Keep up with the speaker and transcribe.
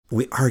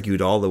we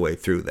argued all the way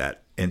through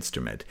that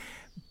instrument.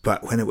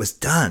 But when it was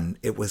done,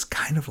 it was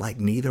kind of like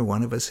neither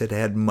one of us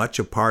had much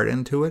a part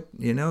into it,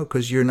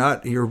 because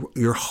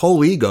your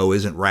whole ego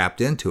isn't wrapped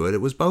into it.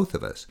 It was both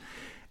of us.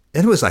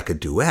 And it was like a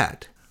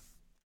duet.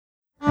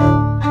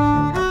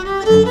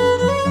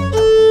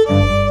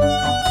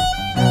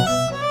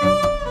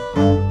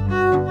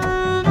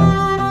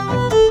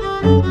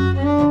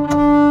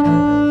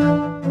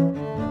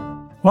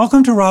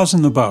 Welcome to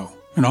Rosin the Bow,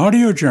 an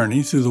audio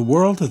journey through the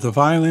world of the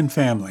violin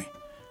family.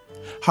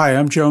 Hi,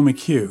 I'm Joe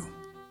McHugh.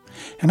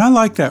 And I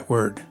like that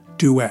word,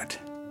 duet.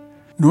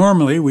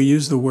 Normally, we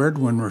use the word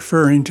when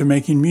referring to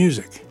making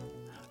music.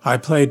 I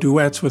play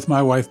duets with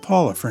my wife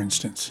Paula, for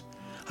instance.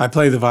 I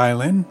play the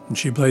violin, and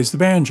she plays the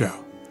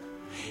banjo.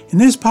 In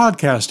this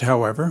podcast,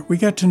 however, we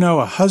get to know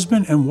a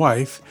husband and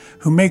wife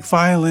who make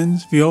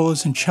violins,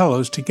 violas, and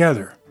cellos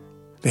together.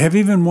 They have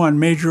even won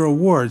major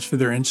awards for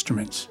their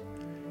instruments,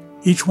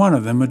 each one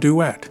of them a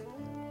duet.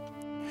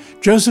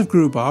 Joseph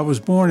Grubaugh was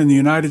born in the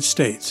United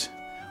States,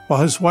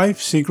 while his wife,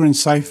 Sigrun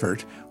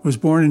Seifert, was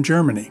born in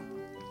Germany.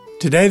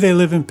 Today they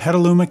live in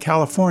Petaluma,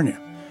 California,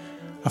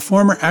 a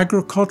former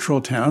agricultural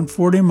town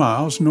 40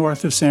 miles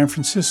north of San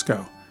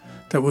Francisco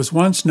that was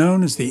once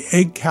known as the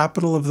egg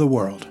capital of the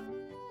world.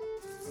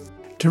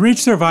 To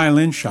reach their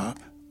violin shop,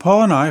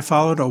 Paul and I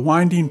followed a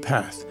winding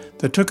path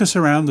that took us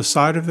around the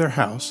side of their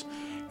house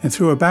and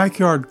through a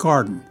backyard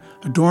garden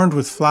adorned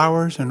with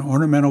flowers and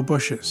ornamental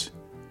bushes.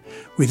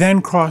 We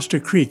then crossed a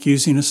creek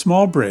using a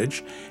small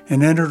bridge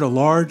and entered a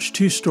large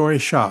 2-story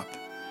shop,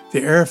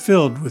 the air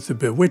filled with the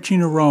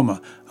bewitching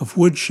aroma of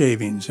wood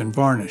shavings and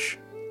varnish.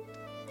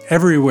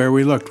 Everywhere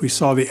we looked, we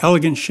saw the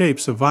elegant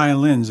shapes of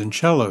violins and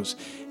cellos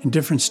in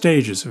different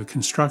stages of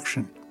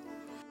construction.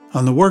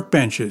 On the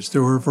workbenches,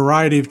 there were a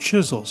variety of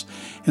chisels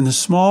and the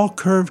small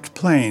curved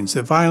planes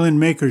that violin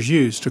makers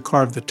use to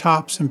carve the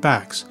tops and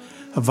backs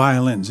of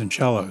violins and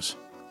cellos.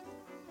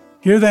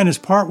 Here then is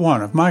part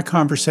 1 of my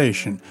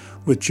conversation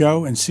with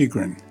Joe and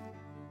Sigrun.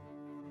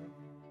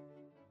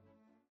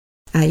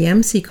 I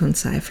am Sigrun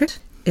Seifert,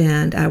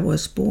 and I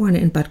was born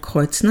in Bad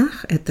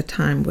Kreuznach, at the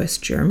time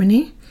West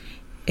Germany,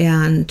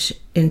 and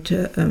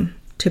into a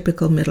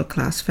typical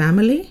middle-class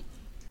family.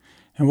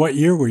 And what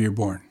year were you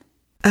born?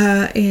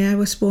 I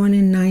was born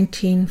in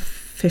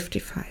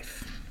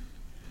 1955.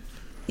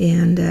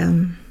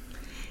 And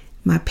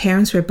my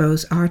parents were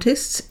both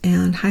artists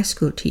and high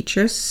school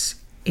teachers,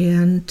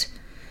 and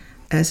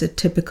as a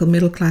typical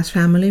middle-class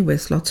family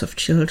with lots of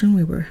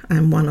children,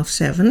 I'm one of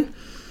 7.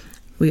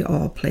 We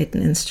all played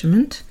an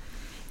instrument.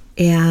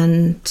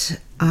 And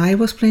I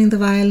was playing the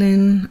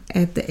violin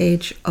at the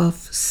age of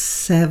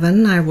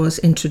 7. I was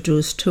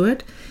introduced to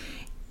it.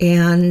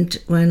 And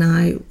when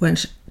I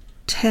went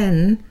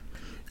 10,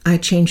 I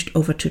changed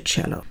over to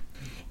cello.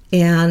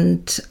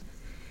 And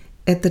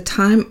at the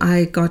time,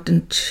 I got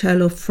a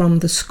cello from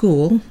the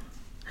school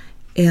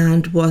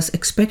and was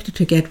expected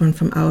to get one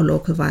from our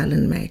local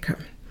violin maker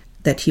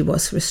that he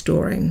was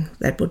restoring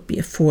that would be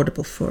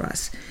affordable for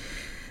us.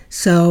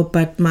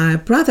 But my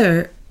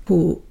brother,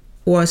 who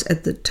was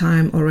at the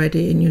time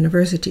already in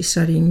university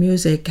studying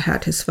music,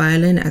 had his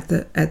violin at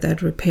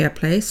that repair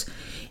place.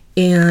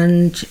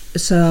 And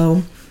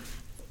so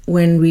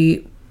when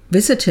we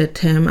visited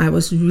him, I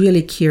was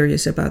really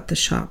curious about the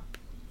shop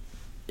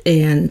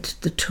and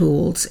the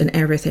tools and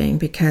everything,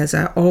 because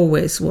I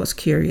always was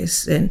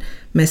curious and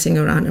messing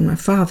around in my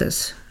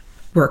father's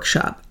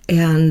workshop.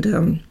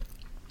 And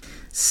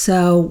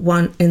so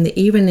one in the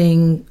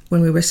evening,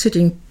 when we were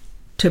sitting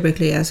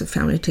typically as a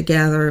family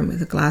together with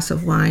a glass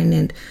of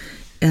wine,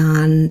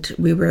 and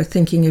we were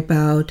thinking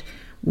about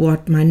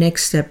what my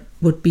next step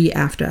would be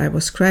after I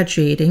was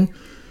graduating,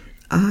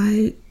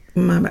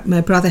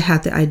 my brother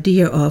had the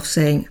idea of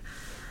saying,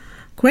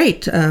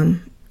 great,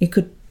 you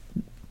could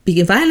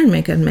be a violin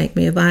maker and make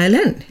me a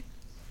violin.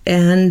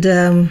 And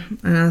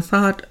I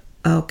thought,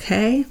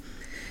 okay.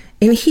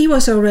 And he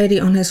was already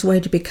on his way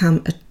to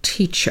become a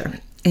teacher.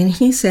 And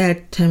he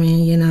said to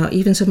me,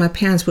 even so my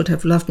parents would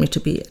have loved me to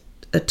be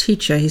a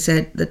teacher, he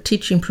said, the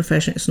teaching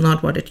profession is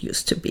not what it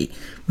used to be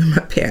when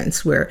my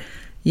parents were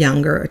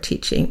younger or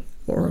teaching,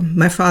 or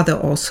my father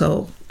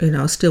also,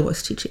 still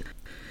was teaching.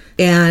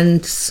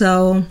 And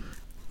so,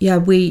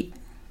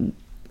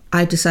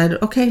 I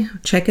decided, okay,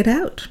 check it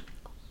out.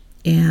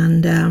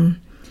 And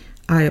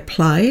I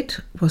applied,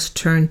 was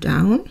turned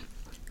down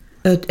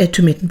to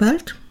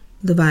Mittenwald,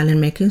 the violin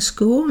making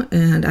school,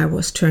 and I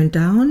was turned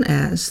down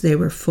as they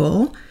were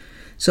full.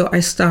 So I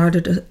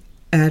started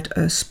at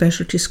a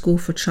specialty school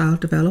for child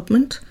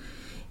development,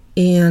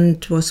 and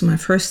it was my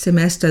first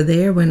semester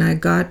there when I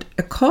got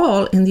a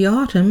call in the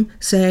autumn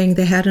saying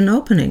they had an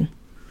opening.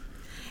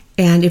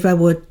 And it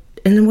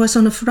was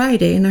on a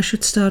Friday, and I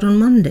should start on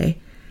Monday.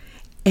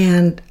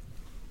 And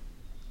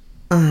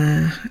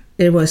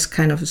it was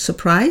kind of a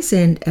surprise,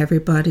 and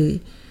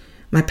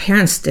my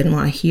parents didn't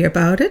want to hear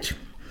about it.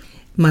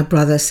 My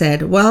brother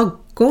said, well,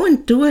 go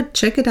and do it,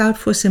 check it out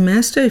for a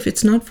semester. If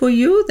it's not for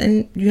you,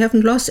 then you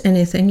haven't lost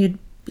anything,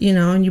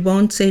 and you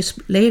won't say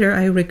later,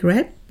 I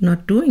regret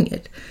not doing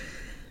it.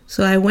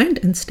 So I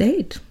went and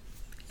stayed.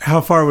 How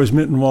far was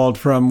Mittenwald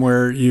from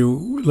where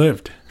you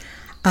lived?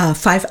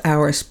 5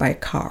 hours by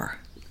car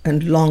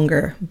and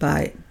longer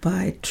by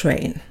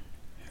train.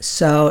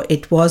 So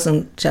it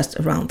wasn't just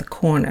around the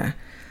corner.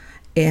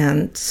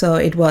 And so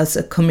it was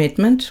a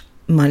commitment,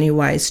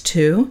 money-wise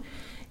too,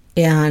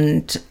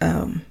 and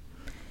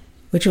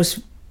which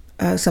was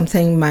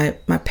something my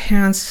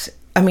parents,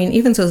 I mean,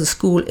 even though the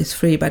school is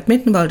free, but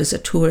Mittenwald is a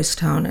tourist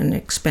town and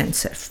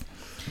expensive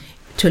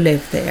to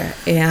live there.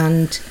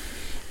 And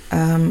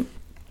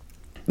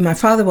my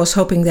father was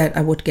hoping that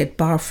I would get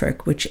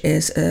BAföG, which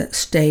is a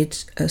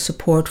state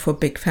support for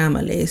big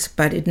families,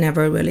 but it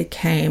never really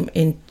came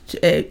in.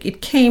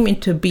 It came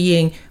into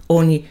being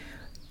only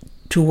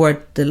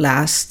toward the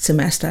last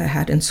semester I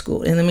had in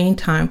school. In the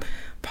meantime,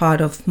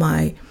 part of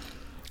my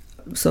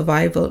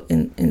survival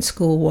in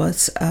school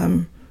was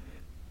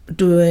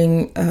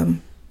doing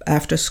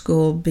after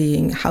school,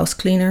 being house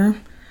cleaner,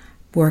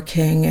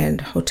 working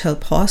at Hotel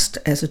Post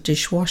as a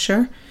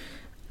dishwasher,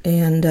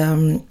 and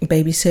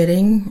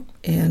babysitting,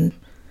 and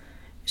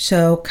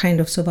so kind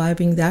of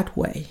surviving that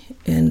way.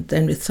 And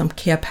then with some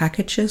care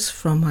packages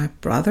from my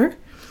brother.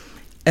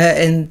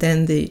 And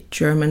then the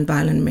German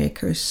Violin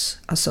Makers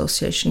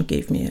Association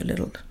gave me a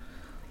little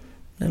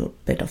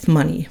bit of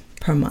money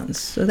per month.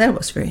 So that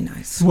was very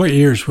nice. What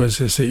years was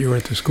this that you were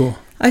at the school?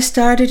 I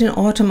started in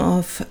autumn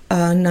of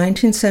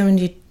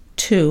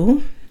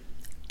 1972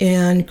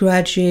 and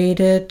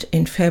graduated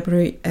in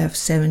February of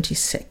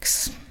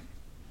 76.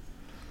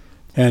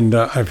 And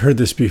I've heard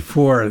this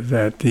before,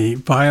 that the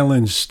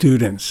violin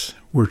students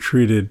were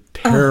treated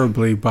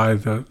terribly by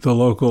the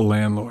local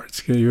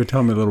landlords. Can you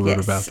tell me a little bit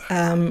about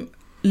that?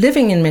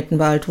 Living in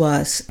Mittenwald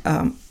was,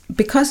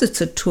 because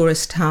it's a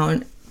tourist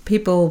town,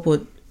 people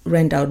would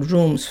rent out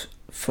rooms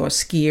for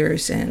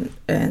skiers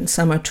and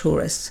summer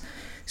tourists.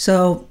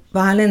 So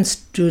violin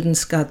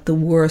students got the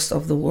worst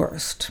of the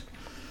worst.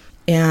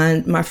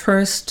 And my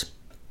first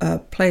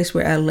place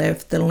where I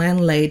lived, the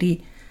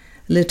landlady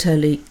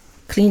literally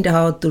cleaned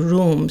out the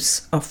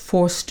rooms of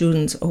 4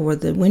 students over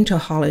the winter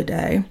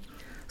holiday,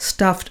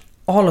 stuffed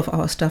all of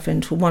our stuff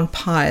into one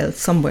pile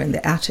somewhere in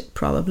the attic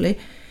probably,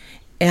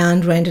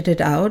 and rented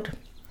it out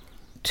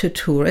to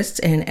tourists.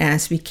 And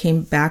as we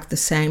came back the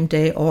same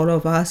day, all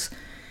of us,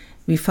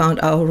 we found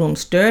our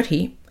rooms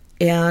dirty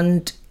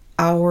and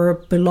our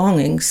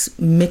belongings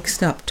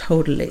mixed up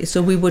totally.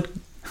 So we would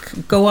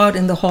go out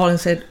in the hall and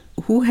said,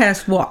 who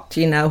has what,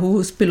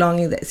 who's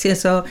belonging this? Yeah,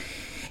 so,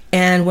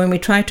 and when we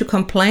tried to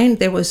complain,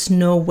 there was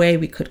no way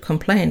we could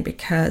complain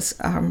because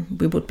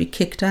we would be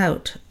kicked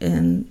out.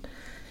 And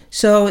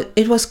so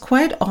it was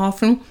quite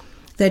often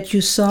that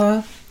you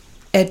saw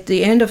at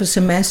the end of a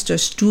semester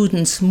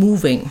students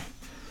moving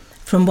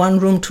from one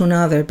room to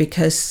another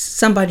because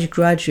somebody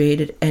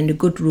graduated and a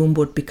good room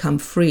would become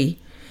free.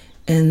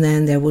 And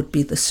then there would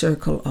be the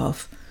circle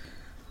of,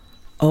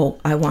 oh,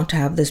 I want to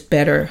have this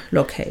better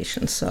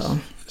location. So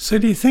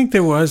do you think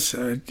there was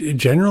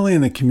generally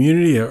in the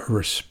community a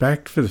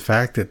respect for the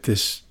fact that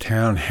this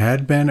town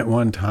had been at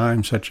one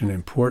time such an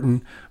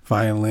important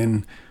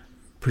violin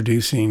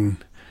producing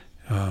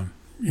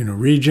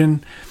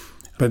region?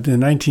 But in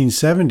the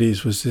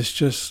 1970s, was this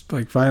just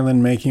like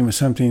violin making was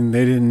something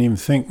they didn't even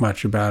think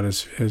much about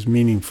as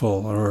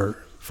meaningful or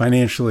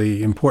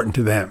financially important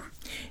to them?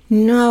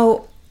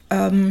 No,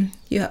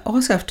 you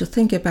also have to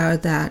think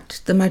about that.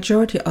 The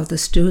majority of the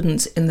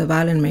students in the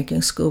violin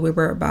making school, we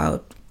were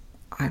about,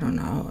 I don't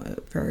know,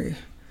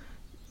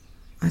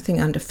 I think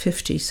under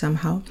 50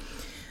 somehow.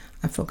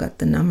 I forgot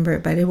the number,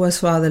 but it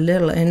was rather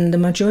little. And the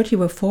majority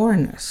were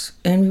foreigners.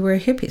 And we were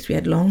hippies. We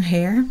had long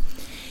hair.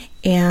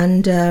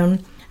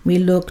 And we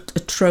looked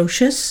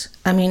atrocious.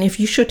 I mean, if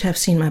you should have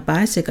seen my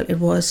bicycle, it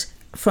was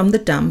from the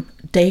dump,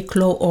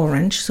 Dayglow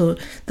orange. So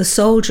the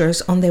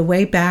soldiers on their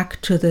way back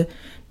to the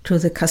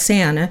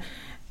Kaserne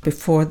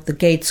before the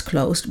gates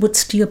closed would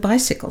steal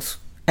bicycles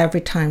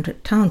every time to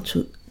town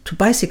to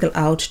bicycle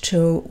out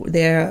to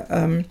their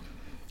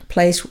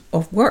place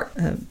of work,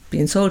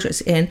 being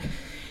soldiers. And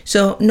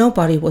so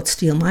nobody would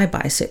steal my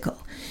bicycle.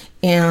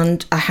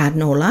 And I had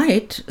no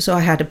light, so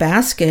I had a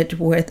basket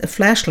with a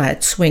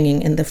flashlight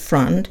swinging in the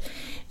front,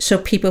 so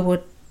people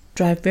would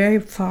drive very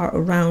far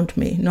around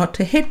me, not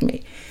to hit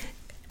me.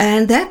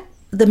 And that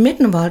the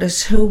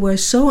Mittenwalders, who were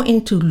so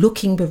into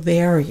looking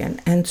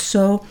Bavarian and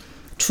so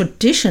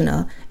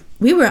traditional,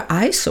 we were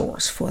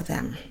eyesores for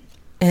them.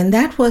 And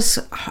that was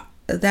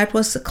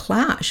a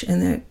clash,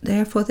 and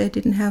therefore they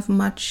didn't have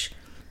much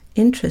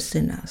interest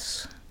in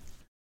us.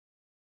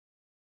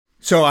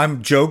 So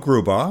I'm Joe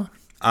Grubaugh.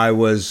 I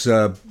was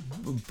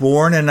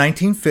born in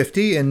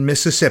 1950 in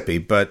Mississippi,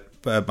 but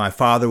my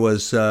father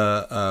was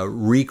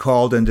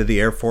recalled into the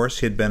Air Force.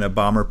 He'd been a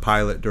bomber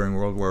pilot during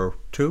World War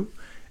II,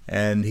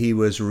 and he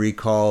was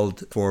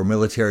recalled for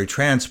military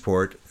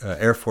transport,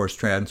 Air Force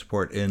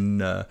transport in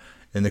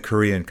the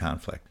Korean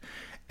conflict.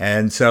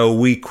 And so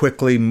we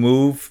quickly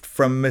moved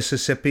from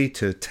Mississippi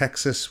to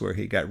Texas, where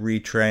he got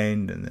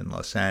retrained, and then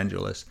Los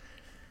Angeles.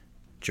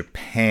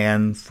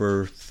 Japan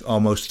for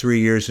almost 3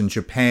 years in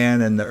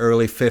Japan in the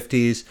early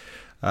 50s.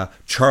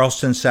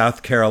 Charleston,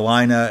 South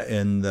Carolina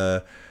in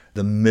the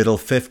the middle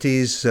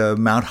 50s,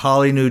 Mount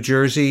Holly, New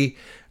Jersey,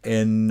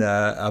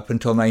 up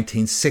until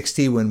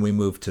 1960 when we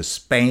moved to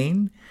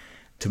Spain,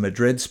 to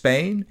Madrid,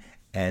 Spain,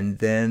 and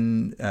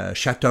then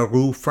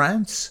Châteauroux,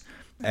 France,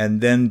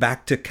 and then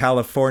back to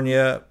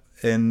California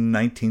in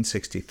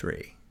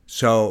 1963.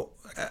 So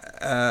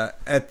I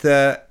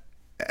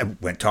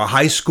went to a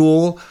high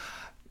school.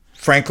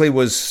 Frankly,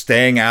 was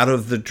staying out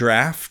of the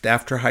draft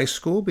after high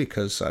school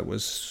because I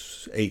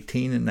was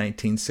 18 in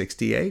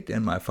 1968,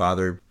 and my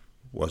father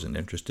wasn't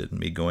interested in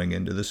me going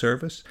into the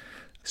service.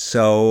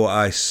 So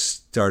I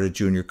started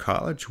junior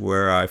college,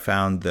 where I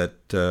found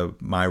that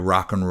my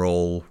rock and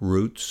roll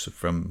roots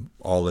from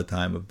all the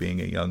time of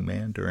being a young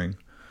man during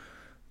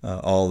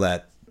all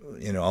that,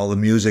 all the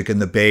music in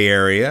the Bay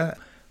Area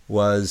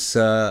was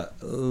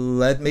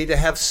led me to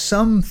have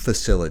some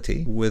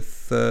facility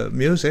with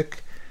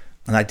music.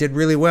 And I did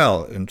really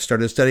well and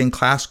started studying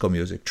classical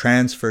music,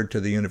 transferred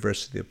to the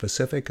University of the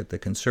Pacific at the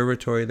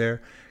conservatory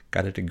there,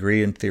 got a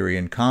degree in theory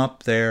and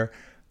comp there.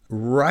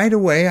 Right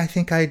away, I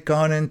think I had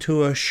gone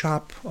into a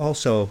shop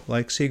also,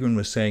 like Sigrun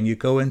was saying. You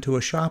go into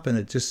a shop and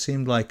it just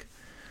seemed like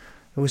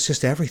it was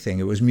just everything.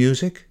 It was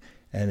music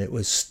and it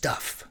was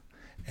stuff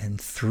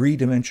and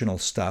three-dimensional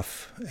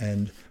stuff.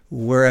 And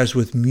whereas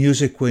with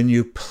music, when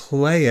you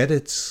play it,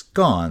 it's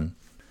gone.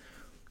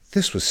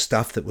 This was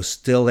stuff that was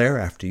still there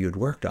after you'd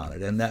worked on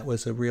it. And that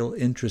was a real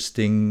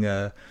interesting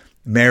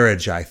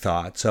marriage, I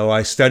thought. So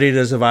I studied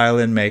as a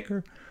violin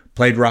maker,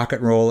 played rock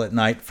and roll at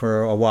night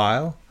for a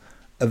while.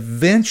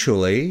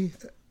 Eventually,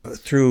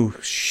 through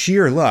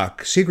sheer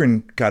luck,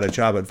 Sigrun got a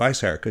job at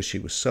Weisshauer because she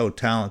was so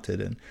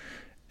talented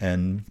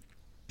and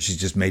she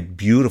just made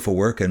beautiful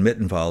work in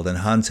Mittenwald, and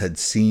Hans had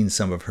seen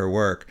some of her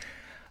work.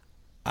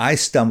 I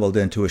stumbled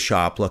into a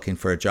shop looking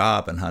for a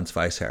job, and Hans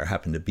Weisshauer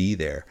happened to be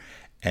there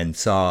and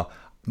saw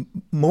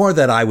more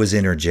that I was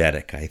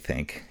energetic, I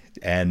think,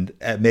 and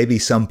maybe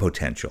some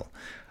potential.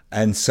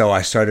 And so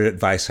I started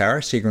at Weisshauer.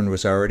 Sigrun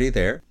was already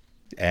there.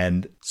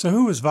 And so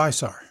who was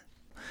Weisshauer?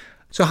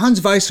 So Hans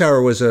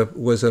Weisshauer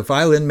was a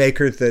violin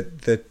maker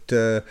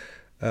that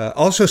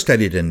also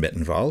studied in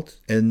Mittenwald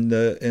in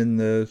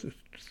the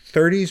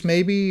 30s,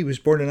 maybe. He was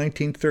born in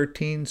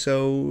 1913,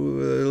 so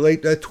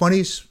late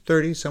 20s,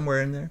 30s,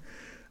 somewhere in there.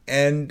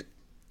 And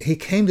he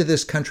came to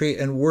this country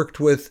and worked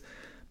with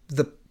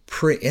the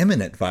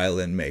preeminent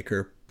violin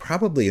maker,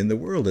 probably in the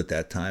world at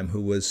that time,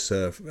 who was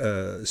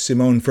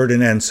Simon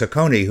Ferdinand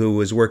Sacconi, who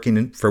was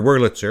working for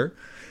Wurlitzer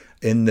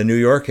in the New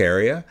York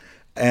area.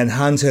 And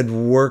Hans had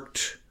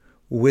worked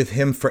with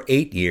him for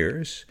 8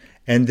 years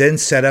and then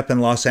set up in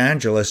Los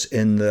Angeles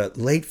in the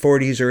late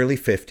 40s, early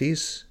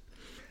 50s.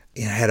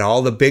 He had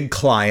all the big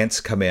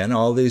clients come in,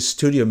 all these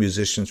studio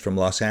musicians from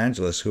Los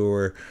Angeles who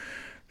were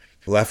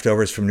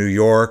leftovers from New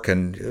York.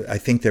 And I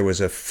think there was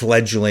a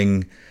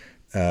fledgling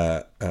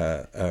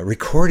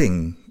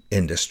recording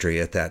industry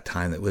at that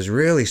time that was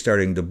really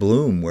starting to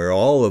bloom, where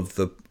all of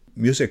the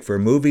music for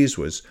movies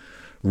was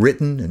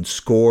written and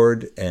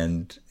scored,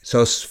 and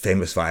so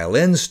famous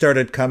violins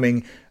started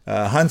coming.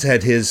 Hans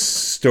had his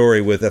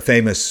story with a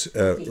famous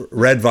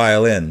red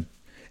violin,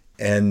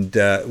 and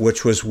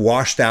which was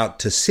washed out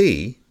to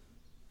sea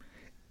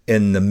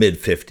in the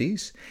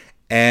mid-50s,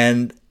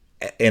 and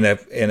in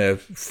a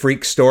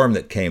freak storm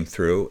that came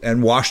through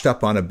and washed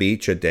up on a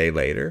beach a day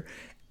later.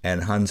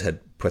 And Hans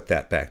had put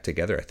that back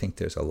together. I think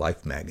there's a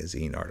Life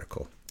magazine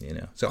article,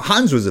 So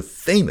Hans was a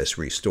famous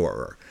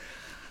restorer.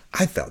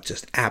 I felt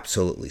just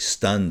absolutely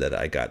stunned that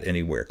I got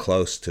anywhere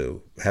close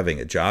to having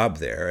a job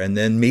there. And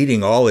then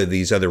meeting all of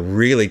these other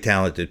really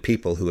talented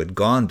people who had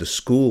gone to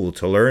school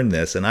to learn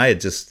this. And I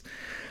had just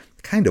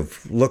kind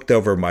of looked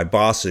over my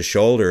boss's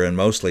shoulder and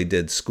mostly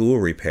did school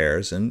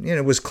repairs. And,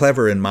 was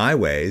clever in my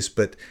ways.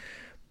 But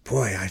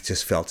boy, I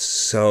just felt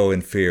so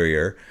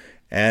inferior.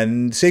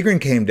 And Sigrun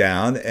came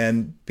down,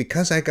 and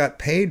because I got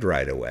paid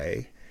right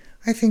away,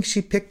 I think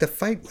she picked a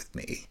fight with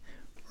me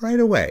right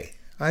away.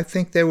 I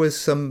think there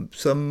was a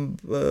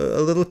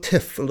little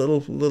tiff, a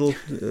little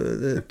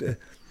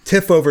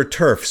tiff over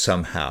turf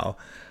somehow,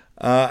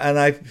 and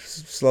I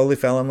slowly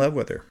fell in love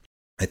with her.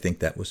 I think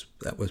that was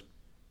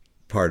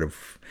part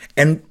of,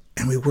 and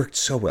we worked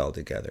so well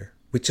together.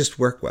 We just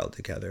work well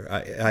together.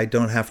 I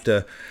don't have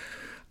to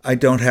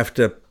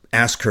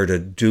ask her to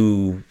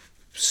do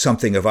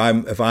something. If I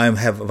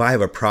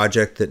have a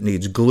project that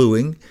needs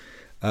gluing,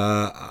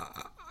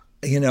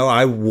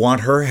 I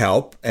want her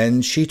help,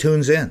 and she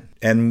tunes in.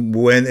 And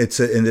when it's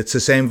the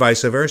same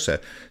vice versa.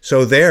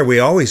 So there, we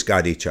always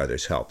got each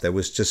other's help. There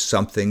was just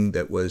something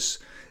that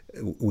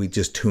we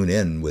just tune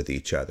in with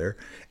each other.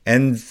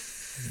 And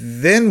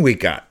then we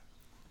got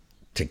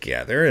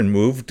together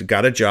and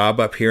got a job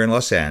up here in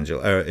Los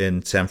Angeles,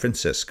 in San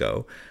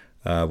Francisco,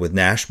 with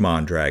Nash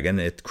Mondragon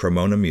at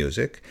Cremona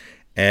Music,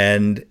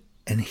 and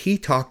he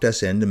talked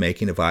us into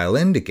making a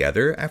violin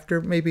together. After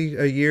maybe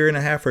a year and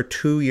a half or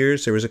 2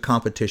 years, there was a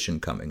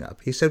competition coming up.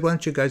 He said, "Why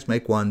don't you guys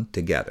make one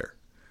together?"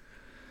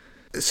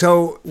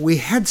 So we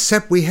had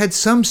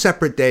some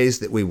separate days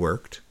that we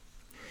worked,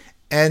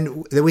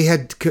 and then we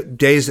had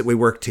days that we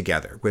worked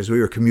together, because we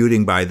were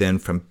commuting by then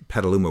from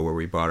Petaluma, where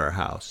we bought our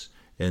house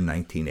in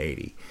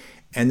 1980.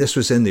 And this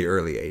was in the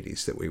early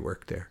 80s that we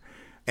worked there.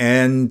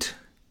 And,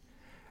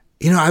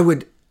 I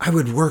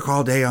would work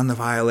all day on the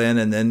violin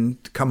and then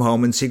come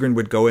home, and Sigrun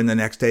would go in the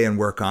next day and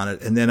work on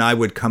it. And then I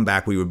would come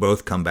back. We would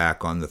both come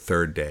back on the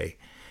third day.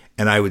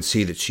 And I would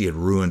see that she had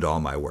ruined all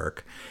my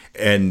work.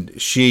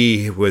 And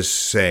she was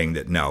saying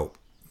that, no,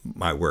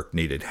 my work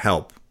needed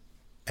help.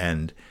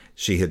 And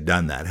she had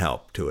done that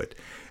help to it.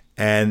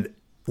 And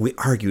we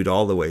argued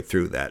all the way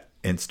through that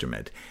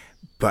instrument.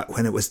 But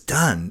when it was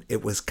done,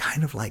 it was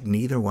kind of like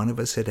neither one of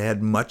us had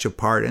had much a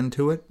part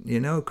into it,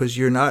 because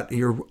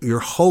your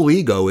whole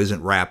ego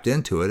isn't wrapped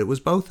into it. It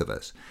was both of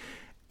us.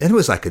 And it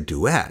was like a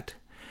duet.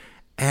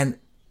 And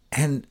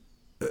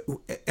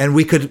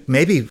we could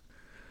maybe,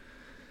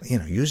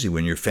 usually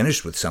when you're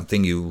finished with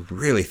something, you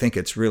really think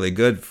it's really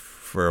good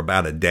for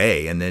about a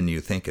day, and then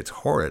you think it's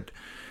horrid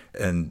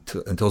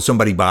until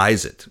somebody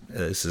buys it.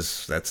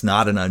 That's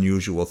not an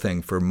unusual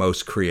thing for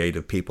most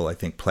creative people. I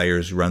think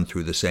players run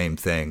through the same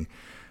thing.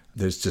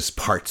 There's just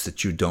parts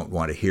that you don't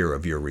want to hear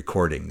of your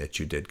recording that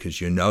you did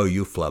because you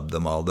flubbed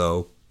them,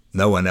 although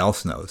no one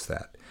else knows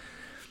that.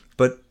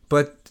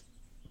 But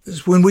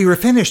when we were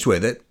finished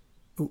with it,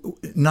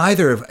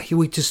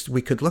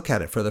 we could look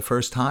at it for the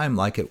first time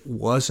like it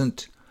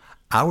wasn't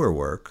our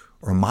work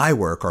or my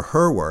work or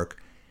her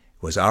work.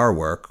 It was our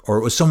work, or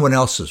it was someone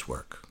else's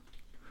work.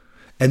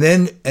 And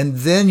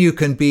then you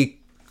can be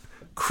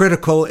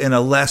critical in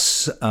a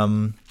less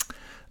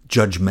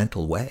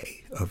judgmental way.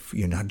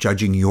 You're not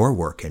judging your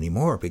work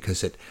anymore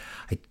because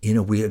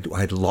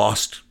I'd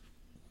lost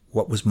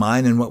what was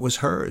mine and what was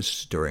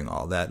hers during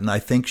all that. And I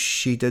think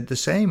she did the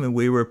same, and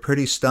we were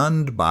pretty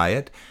stunned by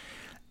it.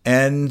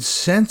 And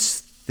since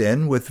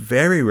then, with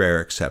very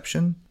rare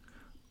exception,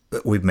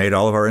 we've made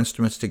all of our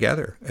instruments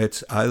together.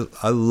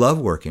 I love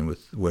working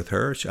with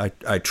her.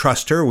 I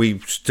trust her. We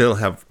still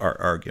have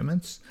our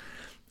arguments.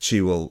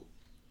 She will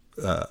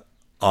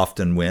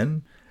often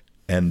win,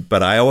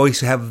 but I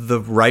always have the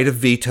right of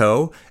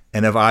veto.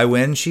 And if I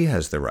win, she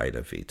has the right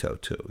of veto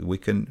too. We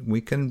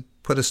can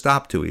put a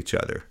stop to each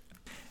other.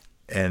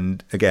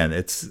 And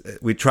again,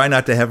 we try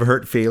not to have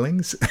hurt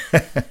feelings,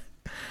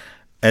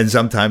 and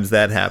sometimes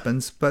that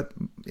happens. But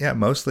yeah,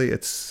 mostly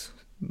it's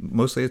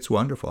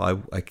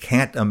wonderful. I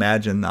can't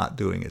imagine not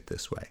doing it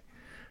this way.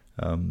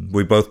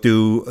 We both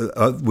do.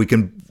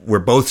 We're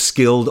both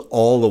skilled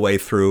all the way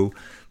through.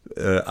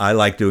 I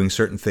like doing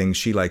certain things.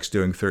 She likes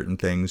doing certain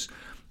things.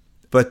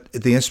 But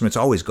the instruments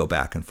always go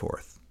back and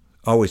forth.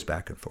 Always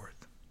back and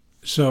forth.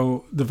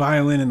 So the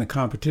violin in the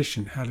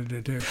competition, how did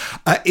it do?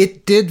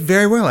 It did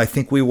very well. I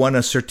think we won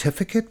a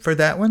certificate for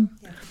that one,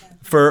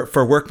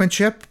 for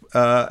workmanship.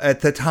 At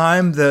the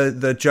time,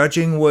 the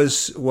judging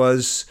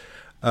was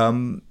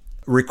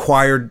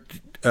required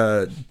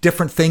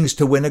different things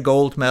to win a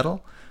gold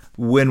medal.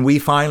 When we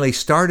finally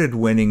started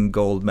winning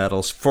gold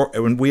medals,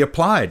 when we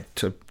applied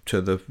to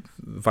the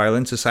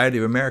Violin Society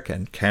of America,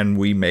 and can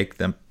we make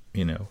them?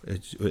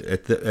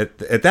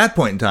 At that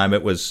point in time,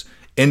 it was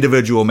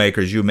individual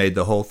makers. You made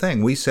the whole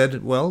thing. We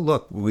said, well,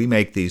 look, we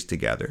make these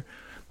together.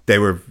 They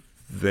were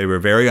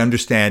very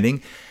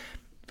understanding.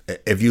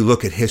 If you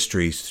look at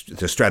history,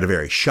 the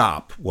Stradivari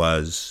shop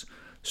was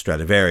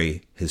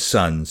Stradivari, his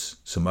sons,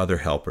 some other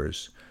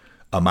helpers.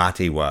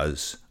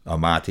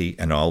 Amati,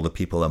 and all the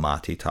people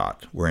Amati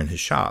taught were in his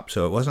shop.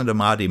 So it wasn't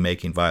Amati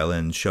making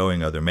violins,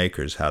 showing other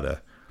makers how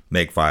to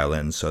make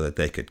violins so that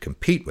they could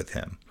compete with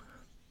him.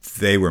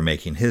 They were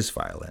making his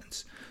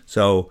violins.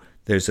 So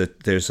there's a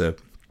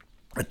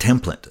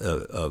template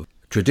of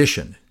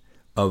tradition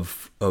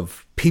of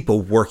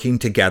people working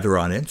together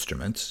on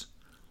instruments,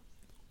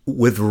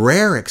 with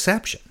rare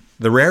exception.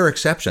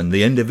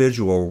 The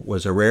individual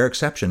was a rare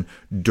exception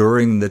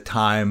during the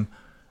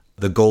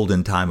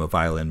golden time of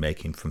violin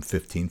making from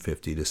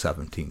 1550 to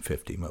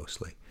 1750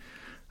 mostly.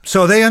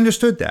 So they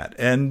understood that,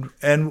 and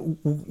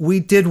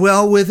we did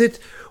well with it.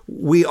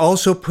 We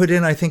also put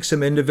in, I think,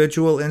 some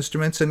individual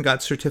instruments and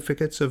got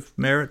certificates of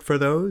merit for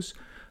those.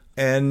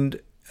 And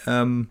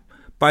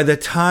by the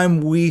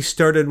time we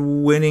started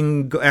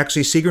winning,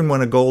 actually Sigrun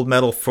won a gold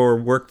medal for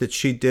work that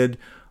she did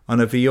on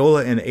a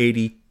viola in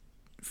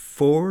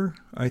 84,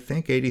 I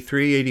think,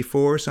 83,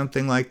 84,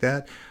 something like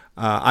that.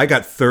 I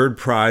got third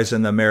prize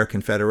in the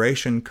American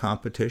Federation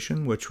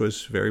competition, which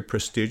was very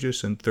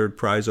prestigious, and third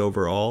prize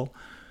overall.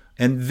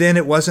 And then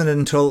it wasn't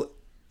until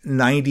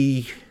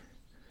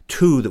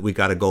 92 that we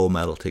got a gold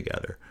medal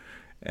together.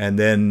 And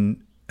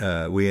then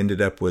we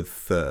ended up with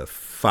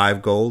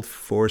 5 gold,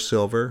 4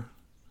 silver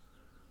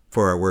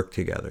for our work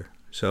together.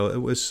 So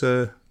it was,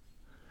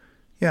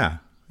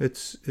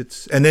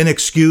 it's and then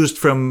excused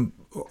from,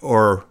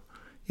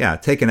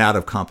 taken out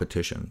of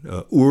competition.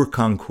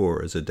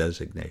 Urkonkur is a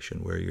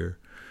designation where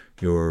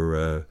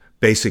you're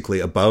basically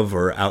above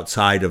or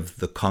outside of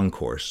the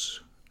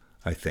concourse,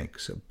 I think.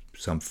 So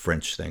some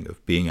French thing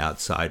of being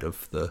outside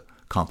of the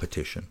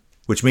competition,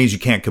 which means you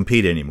can't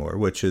compete anymore,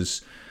 which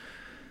is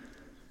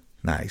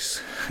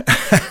nice.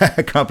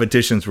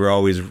 Competitions were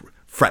always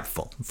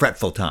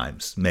fretful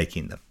times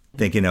making them.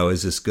 thinking, oh,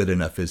 is this good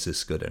enough? Is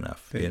this good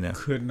enough? They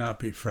could not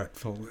be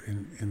fretful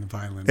in the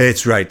violin.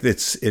 It's right. It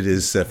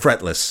is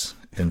fretless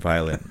in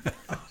violin.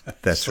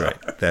 That's right.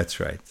 That's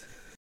right.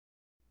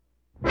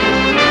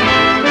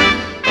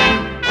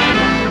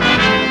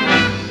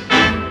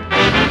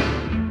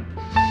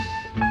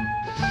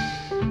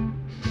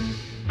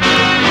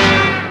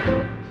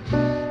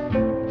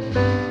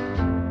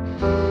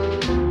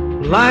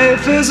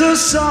 Life is a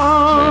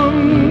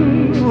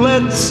song,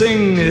 let's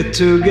sing it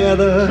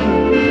together.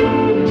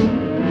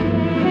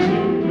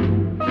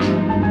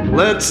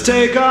 Let's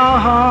take our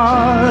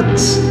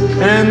hearts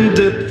and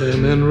dip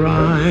them in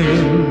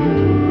rhyme.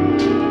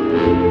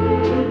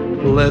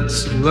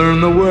 Let's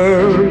learn the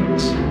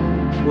words,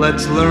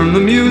 let's learn the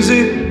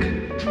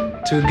music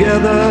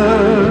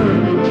together.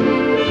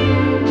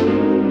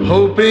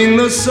 Hoping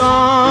the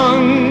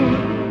song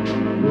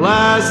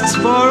lasts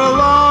for a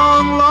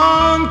long,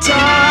 long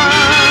time.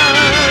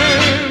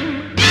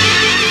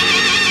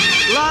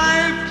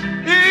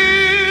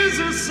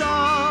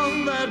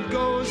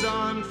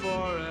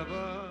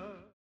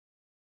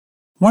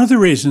 One of the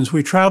reasons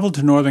we traveled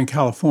to Northern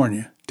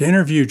California to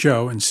interview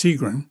Joe and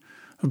Sigrun,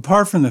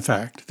 apart from the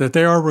fact that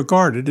they are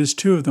regarded as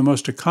two of the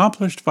most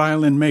accomplished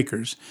violin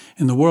makers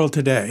in the world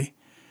today,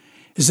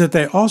 is that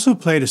they also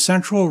played a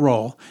central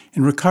role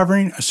in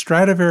recovering a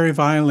Stradivari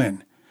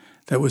violin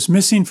that was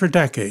missing for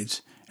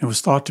decades and was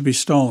thought to be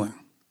stolen.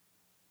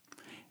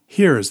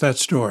 Here is that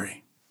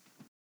story.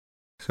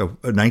 So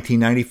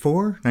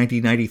 1994,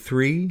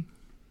 1993,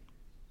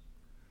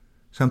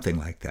 something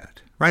like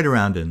that, right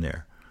around in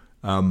there.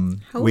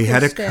 We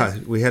had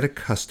a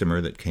customer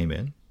that came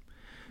in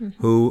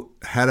who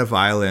had a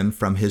violin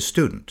from his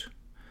student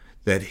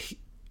and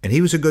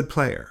he was a good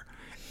player,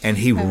 and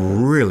he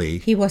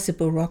was a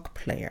Baroque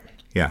player.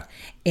 Yeah.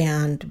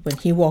 And when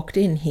he walked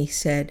in, he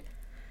said,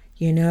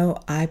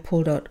 I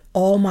pulled out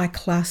all my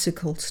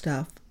classical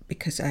stuff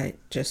because I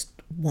just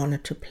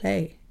wanted to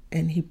play,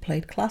 and he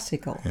played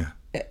classical. Yeah.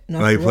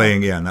 Not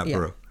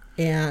Baroque.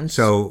 And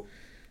so,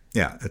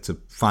 yeah, it's a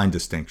fine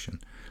distinction.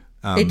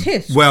 It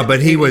is. Well, but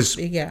he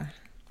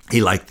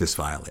liked this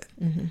violin.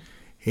 Mm-hmm.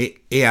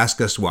 He asked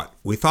us what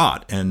we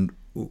thought, and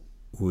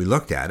we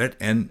looked at it,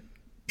 and,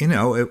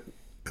 it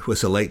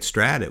was a late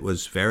Strat. It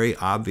was very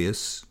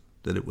obvious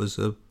that it was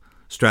a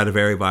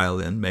Stradivari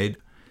violin made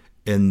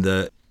in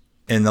the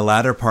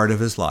latter part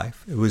of his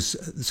life.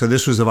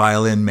 This was a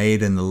violin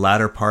made in the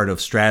latter part of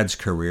Strad's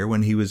career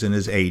when he was in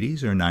his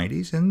 80s or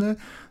 90s, and the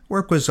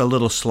work was a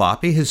little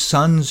sloppy. His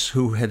sons,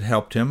 who had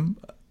helped him,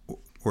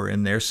 were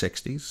in their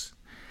 60s.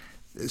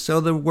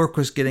 So the work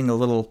was getting a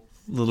little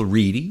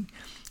reedy,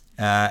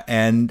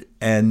 and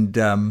it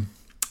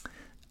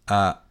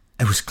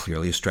was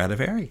clearly a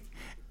Stradivari.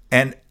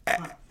 And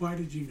why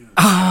did you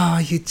know?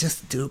 You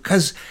just do,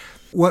 because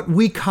what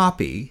we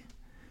copy,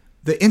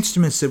 the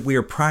instruments that we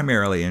are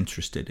primarily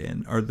interested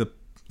in are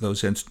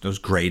those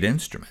great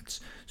instruments.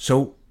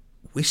 So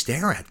we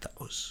stare at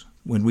those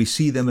when we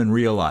see them in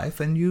real life,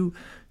 and you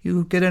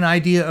get an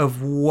idea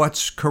of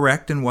what's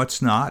correct and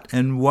what's not,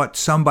 and what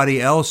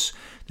somebody else.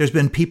 There's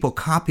been people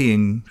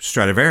copying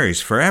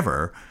Stradivarius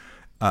forever,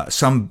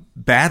 some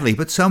badly,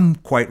 but some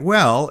quite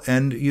well,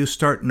 and you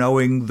start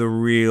knowing the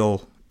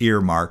real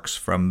earmarks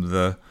from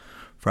the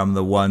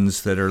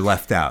ones that are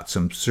left out.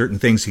 Some certain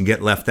things can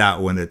get left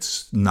out when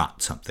it's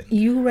not something.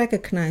 You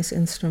recognize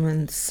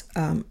instruments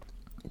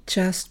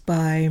just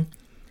by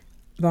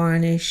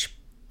varnish,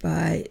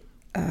 by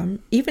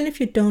even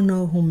if you don't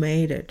know who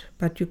made it,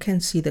 but you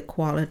can see the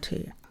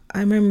quality.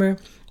 I remember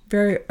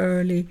very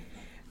early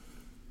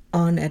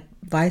on at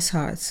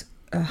Weishart's,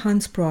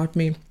 Hans brought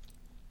me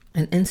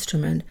an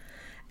instrument,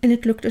 and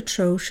it looked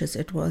atrocious.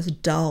 It was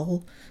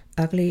dull,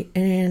 ugly,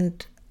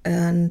 and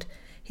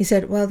he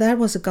said, well, that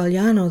was a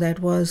Galliano that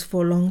was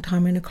for a long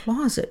time in a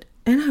closet.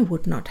 And I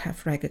would not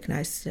have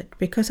recognized it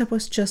because I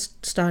was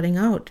just starting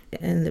out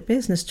in the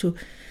business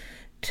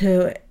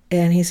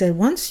and he said,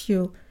 once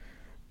you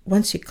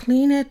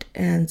clean it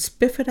and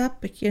spiff it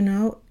up,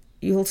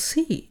 you'll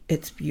see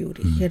its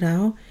beauty,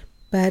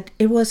 But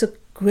it was a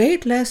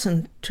great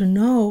lesson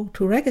to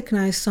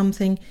recognize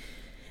something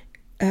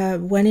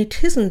when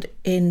it isn't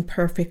in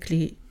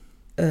perfectly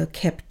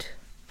kept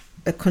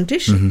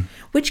condition,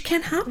 which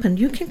can happen.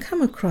 You can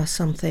come across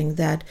something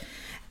that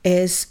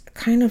is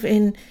kind of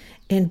in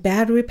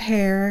bad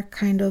repair,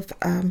 kind of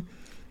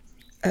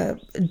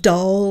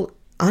dull,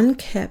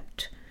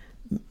 unkept,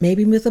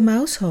 maybe with a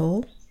mouse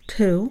hole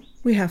too.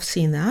 We have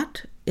seen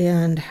that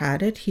and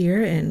had it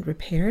here and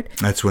repaired.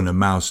 That's when a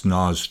mouse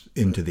gnaws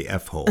into the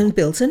F hole. And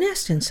builds a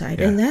nest inside.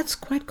 Yeah. And that's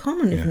quite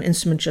common if an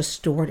instrument just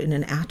stored in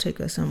an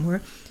attic or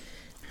somewhere.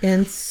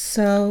 And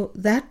so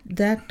that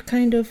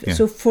kind of... Yeah.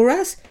 So for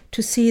us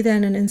to see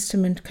then an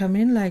instrument come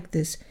in like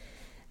this,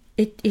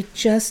 it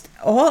just...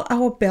 All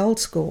our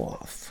bells go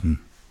off,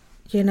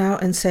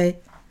 and say,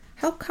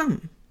 how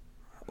come?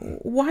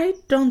 Why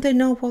don't they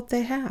know what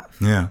they have?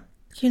 Yeah.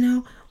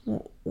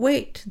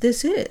 Wait,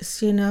 this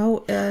is,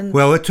 and...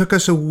 Well, it took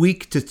us a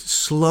week to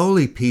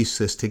slowly piece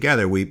this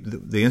together.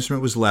 The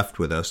instrument was left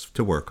with us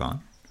to work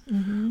on.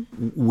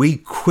 we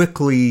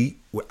quickly,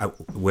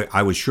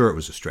 I was sure it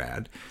was a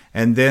Strad.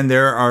 And then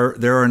there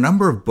are a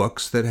number of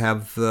books that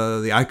have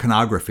the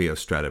iconography of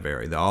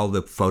Stradivari, all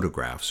the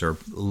photographs, or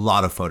a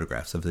lot of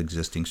photographs of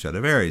existing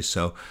Stradivarius.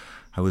 So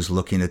I was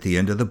looking at the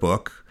end of the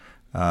book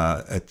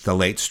at the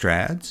late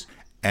Strads,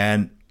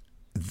 and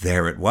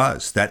there it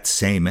was, that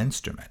same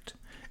instrument.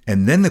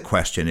 And then the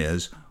question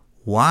is,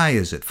 why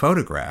is it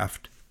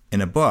photographed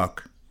in a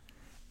book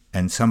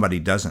and somebody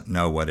doesn't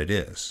know what it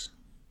is?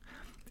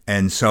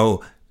 And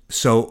so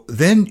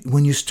then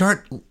when you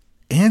start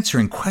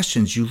answering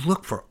questions, you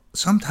look for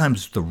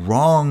sometimes the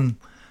wrong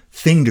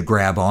thing to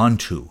grab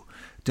onto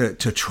to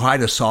try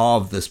to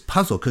solve this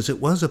puzzle, because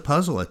it was a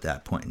puzzle at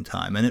that point in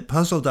time. And it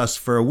puzzled us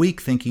for a week,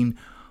 thinking,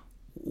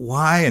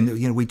 why?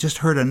 And we just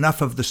heard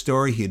enough of the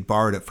story. He had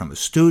borrowed it from a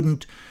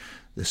student.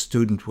 The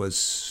student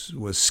was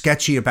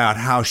sketchy about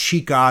how she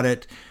got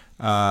it.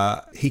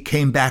 He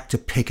came back to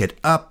pick it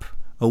up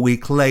a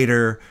week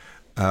later.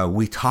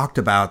 We talked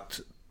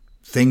about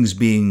things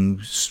being,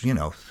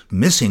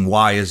 missing.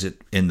 Why is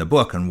it in the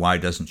book, and why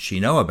doesn't she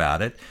know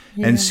about it?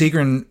 Yeah. And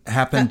Sigrun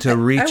happened to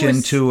reach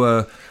into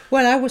a...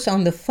 Well, I was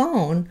on the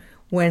phone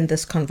when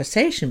this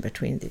conversation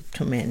between the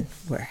two men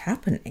were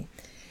happening.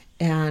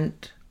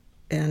 And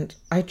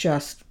I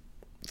just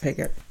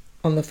figured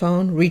on the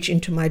phone, reach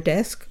into my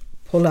desk,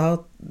 pull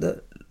out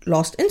the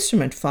lost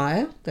instrument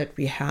file that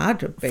we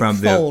had, a big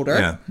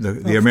folder.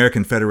 The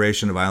American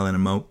Federation of Violin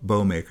and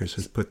Bow Makers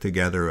has put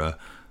together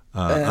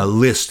a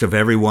list of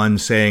everyone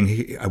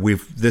saying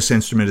this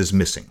instrument is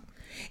missing.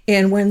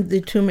 And when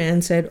the two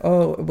men said,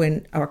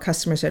 when our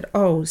customer said,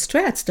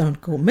 Strats don't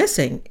go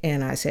missing,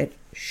 and I said,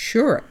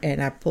 sure,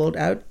 and I pulled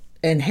out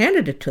and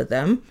handed it to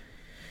them.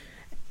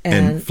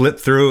 And flip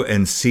through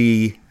and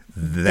see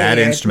that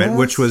instrument,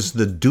 which was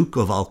the Duke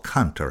of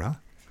Alcantara.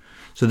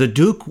 So the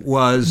Duke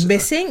was...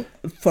 missing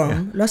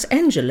from Los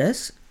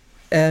Angeles,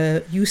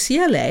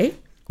 UCLA.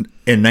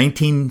 In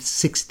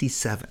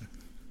 1967.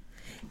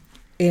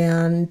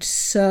 And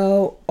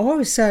so all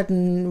of a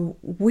sudden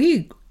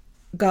we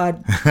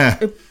got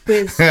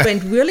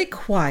went really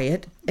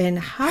quiet. And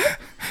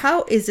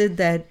how is it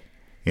that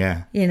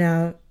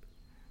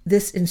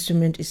this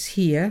instrument is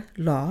here,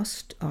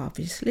 lost,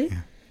 obviously,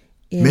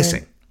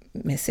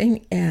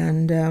 missing,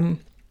 and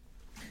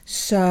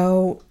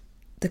so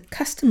the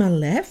customer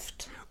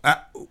left.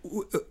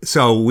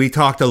 So we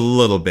talked a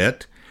little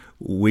bit.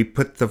 We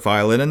put the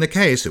violin in the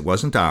case. It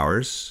wasn't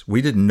ours.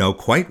 We didn't know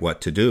quite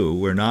what to do.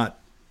 We're not.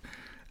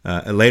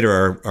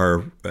 Later,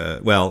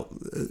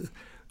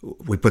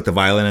 we put the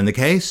violin in the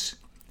case.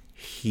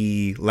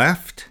 He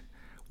left.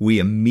 We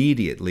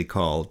immediately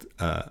called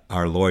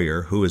our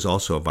lawyer, who is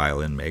also a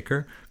violin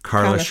maker,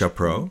 Carla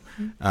Chapreau,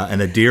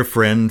 and a dear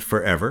friend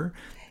forever.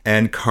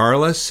 And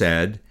Carla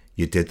said,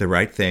 "You did the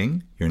right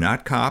thing. You're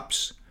not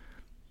cops.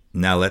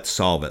 Now let's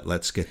solve it.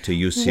 Let's get to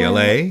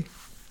UCLA.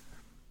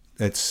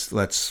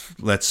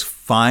 Let's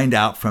find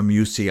out from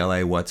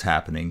UCLA what's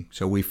happening."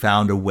 So we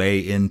found a way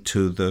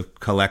into the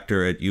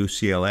collector at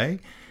UCLA.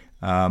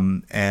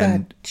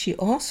 But she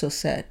also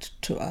said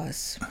to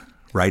us,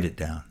 Write it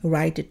down.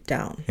 Write it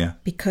down. Yeah.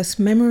 Because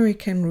memory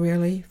can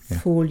really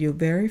fool you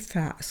very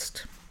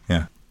fast.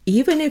 Yeah.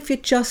 Even if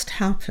it just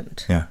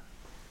happened. Yeah.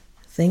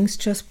 Things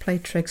just play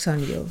tricks on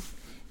you.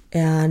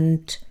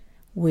 And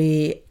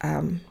we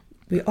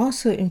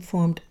also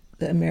informed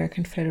the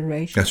American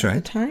Federation at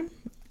the time,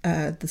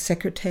 the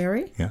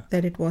secretary,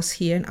 that it was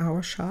here in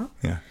our shop.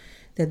 Yeah.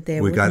 That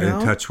they we got in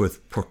touch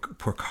with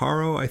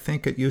Porcaro, I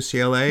think, at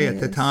UCLA at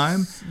the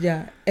time.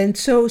 Yeah. And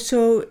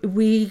so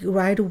we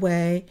right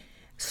away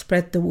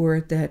spread the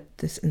word that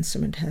this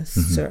instrument has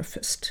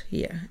surfaced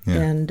here. Yeah.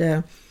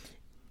 And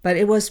but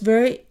it was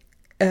very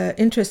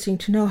interesting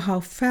to know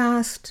how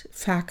fast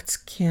facts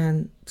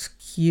can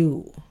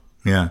skew.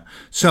 Yeah.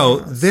 So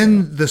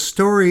then the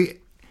story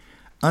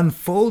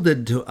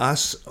unfolded to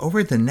us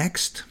over the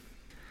next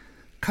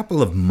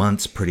couple of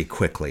months pretty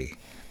quickly.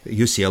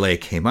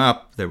 UCLA came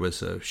up. There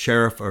was a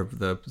sheriff or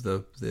the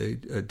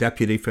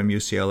deputy from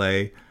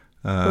UCLA.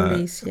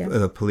 Police, yeah.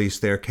 The police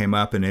there came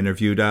up and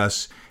interviewed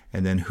us.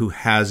 And then who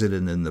has it?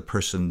 And then the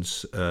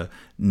person's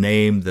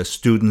name, the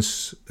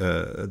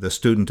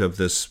student of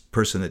this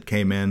person that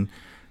came in,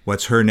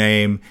 what's her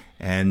name?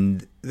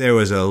 And there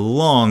was a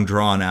long,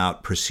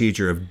 drawn-out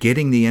procedure of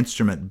getting the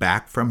instrument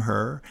back from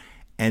her,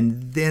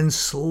 and then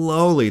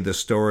slowly the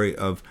story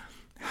of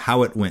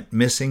how it went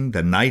missing,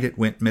 the night it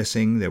went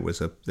missing. There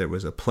was a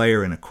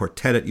player in a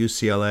quartet at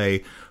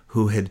UCLA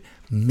who had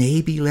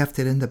maybe left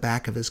it in the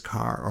back of his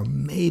car or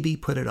maybe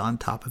put it on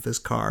top of his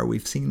car.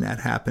 We've seen that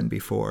happen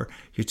before.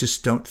 You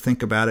just don't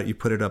think about it. You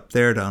put it up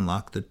there to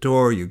unlock the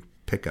door. You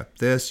pick up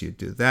this, you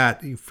do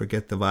that, you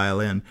forget the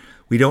violin.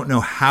 We don't know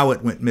how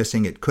it went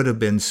missing. It could have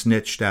been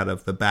snitched out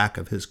of the back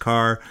of his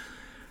car.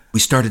 We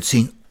started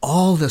seeing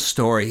all the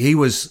story. He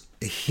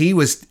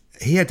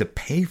had to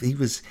pay. He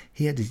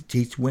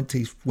went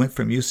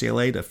from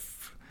UCLA to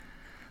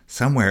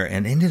somewhere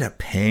and ended up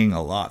paying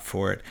a lot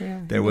for it.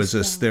 Yeah, there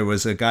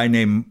was a guy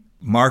named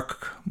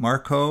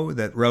Marco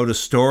that wrote a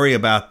story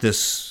about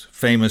this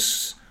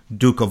famous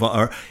Duke of,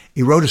 or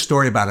he wrote a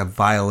story about a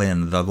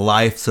violin, the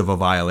lives of a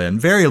violin,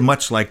 very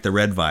much like the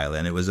red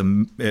violin.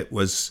 It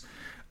was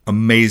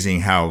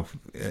amazing how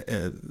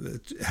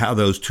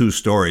those two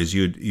stories,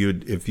 you'd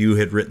if you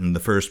had written the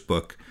first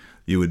book,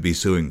 you would be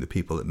suing the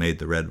people that made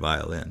the red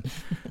violin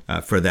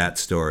for that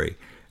story,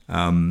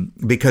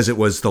 because it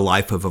was the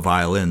life of a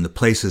violin, the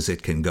places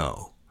it can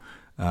go,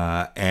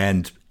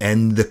 and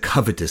the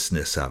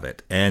covetousness of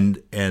it,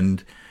 and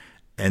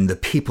the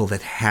people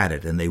that had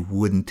it and they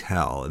wouldn't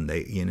tell, and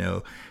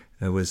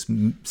there was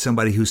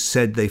somebody who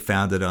said they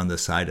found it on the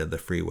side of the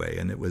freeway,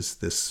 and it was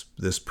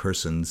this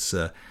person's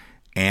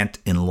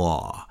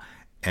aunt-in-law,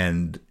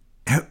 and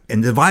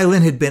the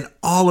violin had been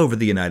all over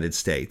the United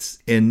States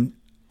in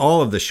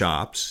all of the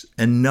shops,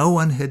 and no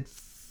one had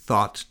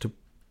thought to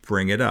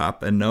bring it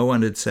up, and no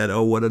one had said,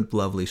 "Oh, what a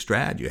lovely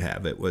Strad you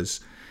have."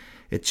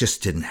 It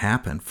just didn't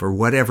happen for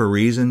whatever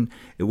reason.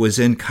 It was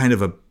in kind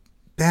of a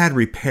bad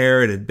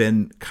repair. It had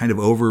been kind of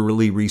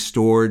overly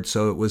restored,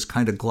 so it was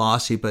kind of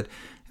glossy, but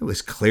it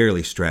was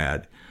clearly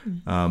Strad.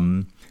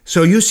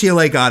 So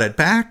UCLA got it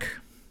back.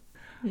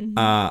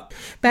 But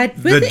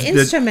with the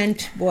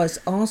instrument was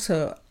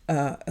also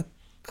a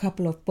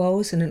couple of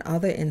bows and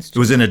another instrument. It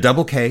was in a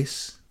double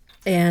case.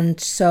 And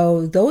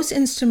so those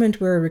instruments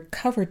were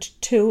recovered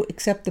too,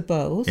 except the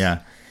bows. Yeah.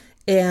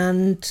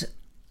 And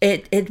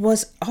it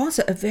was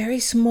also a very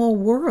small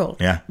world,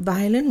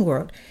 violin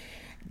world.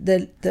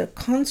 The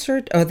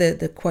concert or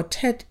the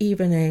quartet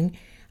evening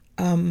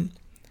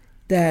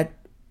that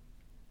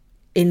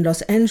in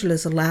Los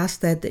Angeles, the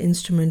last that the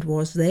instrument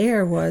was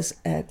there was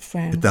at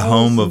Fran the Rosen,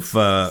 home of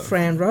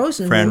Fran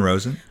Rosen. Fran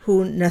Rosen.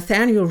 Who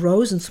Nathaniel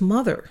Rosen's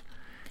mother.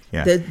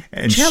 Yeah. The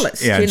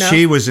cellist. And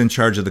she was in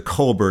charge of the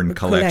Colburn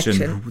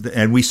collection.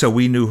 And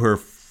we knew her.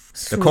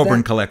 The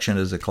Colburn collection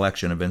is a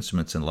collection of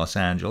instruments in Los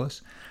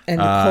Angeles. And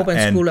the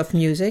Colburn School of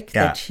Music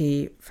that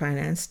he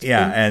financed.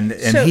 Yeah, and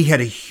he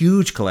had a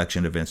huge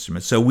collection of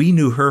instruments. So we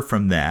knew her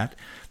from that.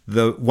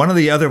 One of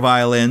the other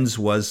violins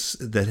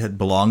that had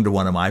belonged to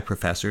one of my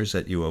professors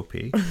at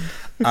UOP.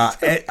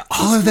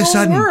 All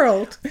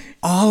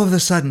of a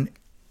sudden,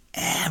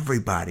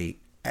 everybody.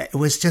 It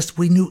was just,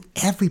 we knew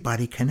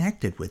everybody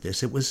connected with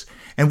this. It was,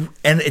 and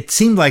it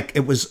seemed like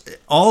it was,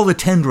 all the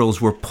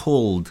tendrils were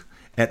pulled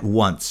at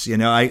once.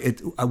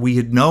 We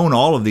had known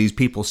all of these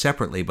people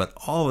separately, but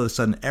all of a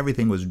sudden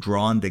everything was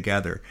drawn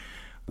together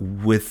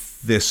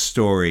with this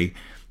story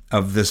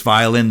of this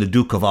violin, the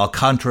Duke of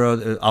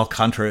Alcantara.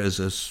 Alcantara is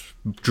a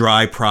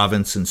dry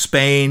province in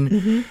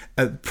Spain.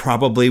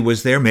 Probably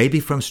was there maybe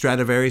from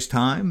Stradivari's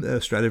time.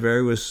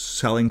 Stradivari was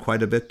selling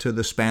quite a bit to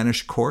the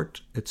Spanish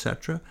court,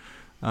 etc.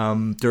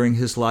 During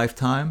his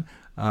lifetime.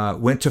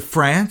 Went to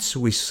France.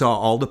 We saw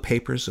all the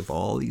papers of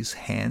all these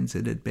hands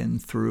it had been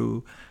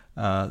through,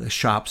 the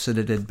shops that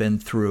it had been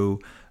through,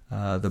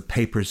 the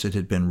papers that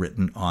had been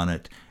written on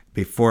it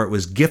before it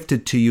was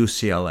gifted to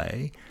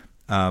UCLA.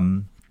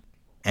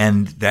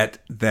 And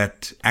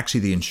that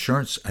actually the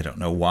insurance, I don't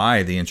know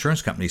why, the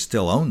insurance company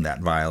still owned that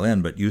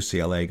violin, but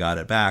UCLA got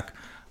it back.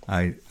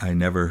 I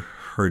never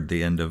heard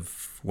the end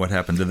of what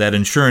happened to that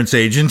insurance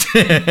agent.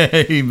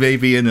 He may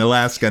be in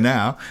Alaska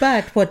now.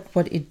 But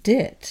what it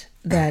did,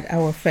 that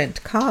our friend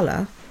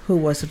Carla, who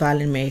was a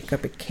violin maker,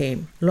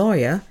 became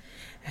lawyer,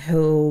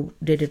 who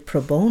did it pro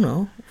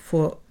bono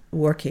for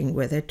working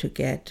with it to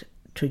get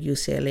to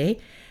UCLA,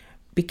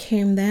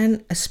 became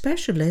then a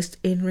specialist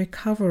in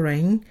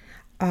recovering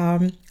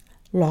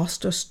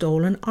lost or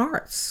stolen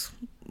arts.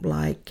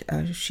 Like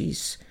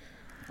she's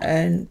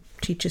and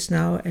teaches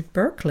now at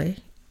Berkeley.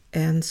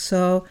 And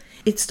so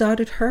it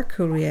started her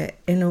career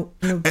in a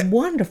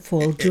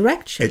wonderful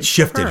direction. It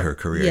shifted her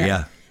career,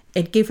 yeah.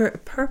 It gave her a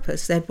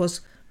purpose that was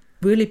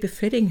really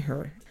befitting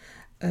her.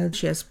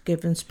 She has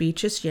given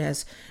speeches. She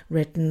has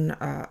written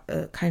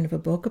a kind of a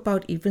book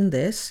about even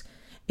this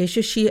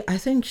issue. I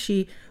think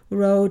she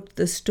wrote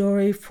the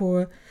story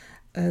for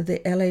the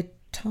LA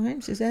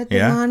Times, is that the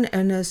one?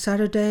 And a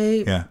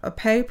Saturday a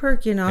paper,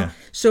 Yeah.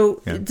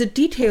 So the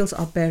details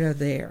are better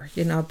there,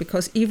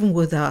 because even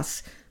with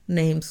us,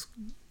 names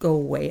go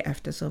away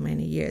after so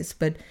many years.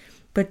 But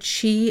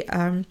she,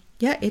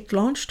 it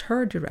launched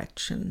her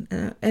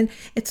direction. And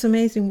it's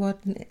amazing what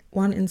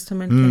one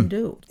instrument can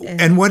do.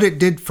 And what it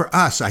did for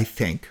us, I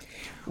think,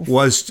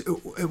 was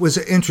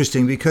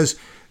interesting because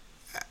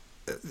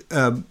UP,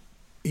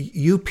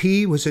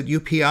 was it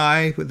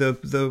UPI,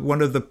 the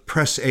one of the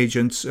press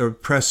agents or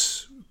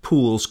press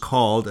pools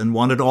called and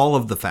wanted all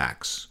of the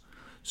facts.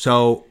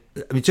 So,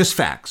 just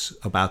facts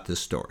about this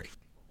story.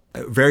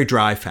 Very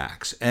dry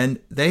facts. And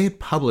they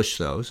published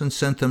those and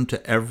sent them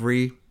to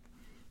every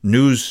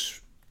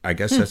news. I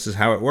guess this is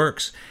how it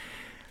works.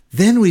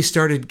 Then we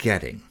started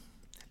getting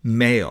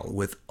mail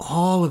with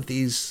all of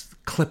these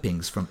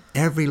clippings from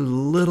every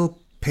little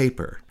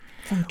paper.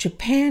 From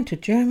Japan to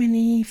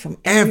Germany, from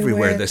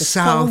everywhere. The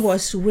South phone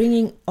was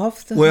ringing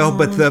off the Well,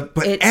 horn.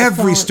 but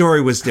every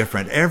story was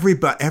different.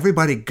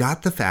 Everybody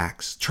got the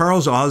facts.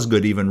 Charles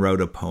Osgood even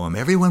wrote a poem.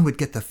 Everyone would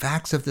get the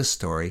facts of this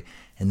story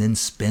and then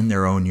spin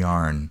their own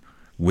yarn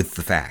with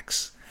the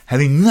facts,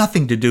 having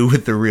nothing to do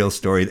with the real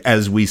story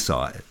as we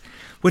saw it.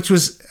 which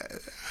was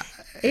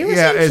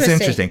it's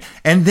interesting.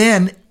 And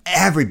then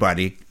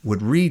everybody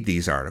would read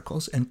these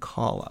articles and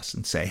call us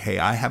and say, hey,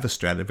 I have a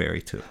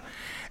Stradivari too.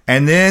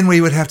 And then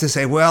we would have to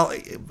say, well,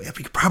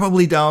 you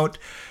probably don't.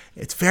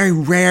 It's very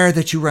rare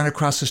that you run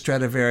across a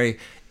Stradivari.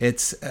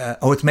 It's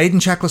made in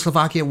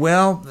Czechoslovakia.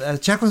 Well,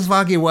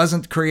 Czechoslovakia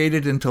wasn't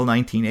created until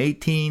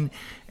 1918,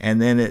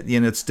 and then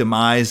its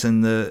demise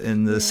in the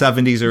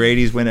 70s or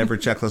 80s, whenever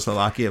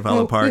Czechoslovakia fell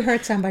apart. We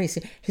heard somebody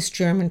say his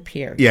German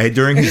period. Yeah,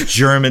 during his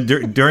German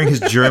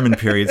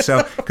period.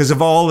 So, because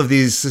of all of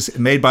these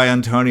made by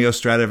Antonio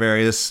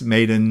Stradivarius,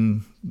 made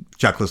in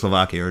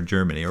Czechoslovakia or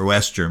Germany or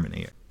West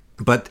Germany,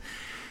 and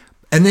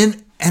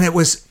it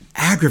was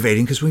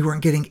aggravating because we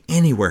weren't getting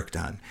any work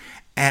done.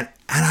 And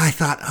I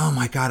thought, oh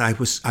my God, I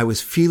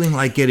was feeling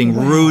like getting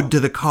rude to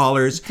the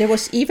callers. There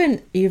was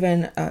even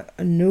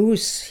a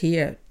news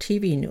here,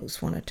 TV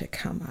news wanted to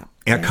come up.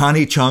 Yeah,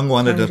 Connie Chung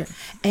wanted to.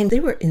 And they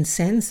were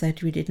incensed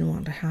that we didn't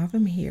want to have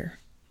him here.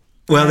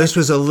 Well, this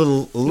was a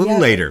little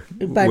later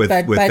with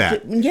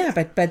that. Yeah,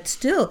 but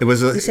still, we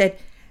said,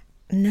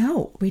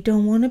 no, we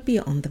don't want to be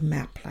on the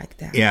map like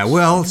that. Yeah,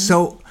 well,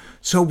 so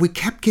we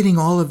kept getting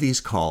all of these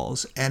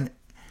calls, and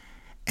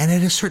at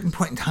a certain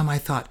point in time, I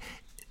thought,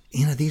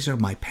 these are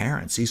my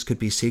parents. These could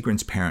be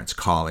Sigrid's parents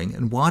calling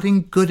and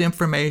wanting good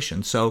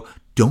information. So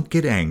don't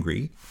get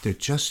angry. It's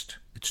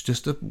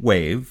just a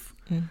wave.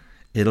 Mm.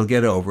 It'll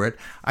get over it.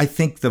 I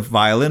think the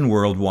violin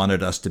world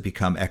wanted us to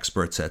become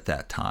experts at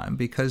that time,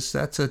 because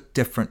that's a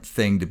different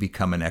thing to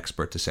become an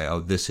expert, to say,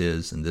 oh, this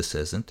is and this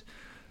isn't.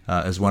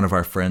 As one of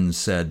our friends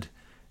said,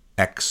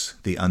 X,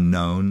 the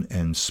unknown,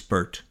 and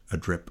spurt, a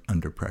drip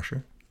under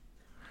pressure.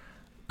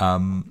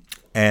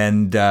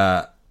 And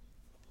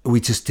we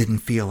just didn't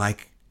feel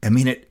like,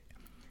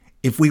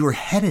 if we were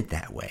headed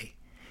that way,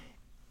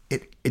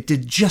 it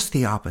did just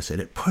the opposite.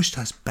 It pushed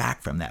us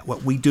back from that.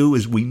 What we do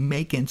is we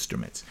make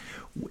instruments.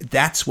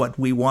 That's what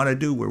we want to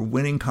do. We're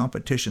winning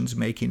competitions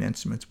making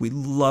instruments. We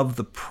love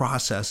the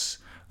process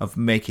of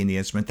making the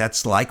instrument.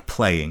 That's like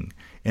playing,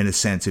 in a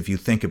sense, if you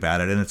think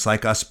about it. And it's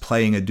like us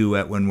playing a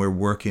duet when we're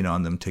working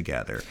on them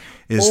together.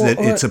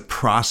 It's a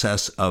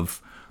process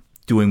of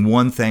doing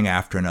one thing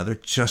after another,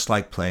 just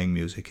like playing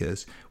music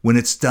is. When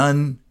it's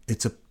done,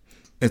 it's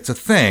a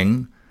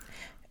thing,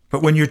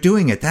 but when you're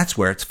doing it, that's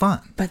where it's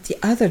fun. But the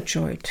other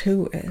joy,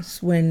 too,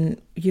 is when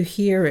you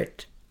hear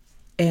it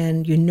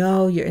and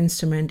your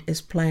instrument is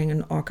playing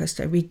an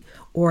orchestra,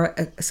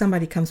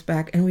 somebody comes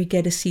back and we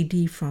get a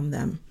CD from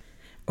them,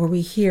 or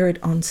we hear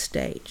it on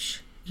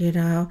stage,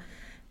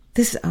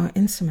 This is our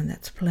instrument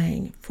that's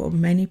playing for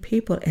many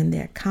people, and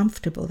they're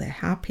comfortable, they're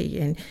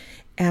happy,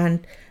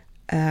 and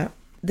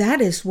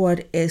that is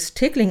what is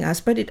tickling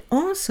us. But it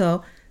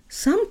also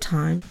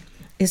sometimes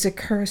is a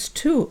curse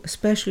too,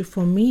 especially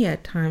for me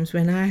at times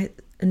when I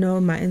know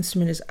my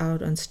instrument is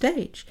out on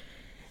stage,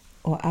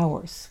 or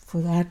ours for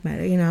that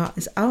matter,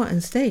 it's out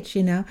on stage,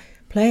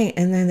 playing,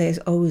 and then there's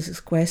always this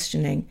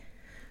questioning,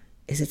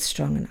 is it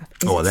strong enough?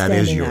 That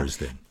is yours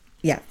then.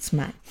 Yeah, it's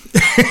mine.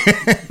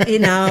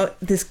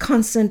 This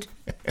constant,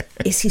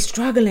 is he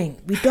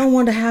struggling? We don't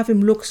want to have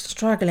him look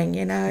struggling,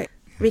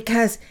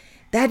 because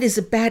that is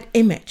a bad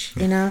image,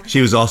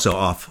 She was also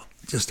off,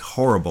 just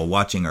horrible,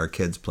 watching our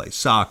kids play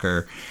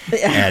soccer,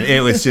 and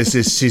it was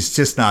she's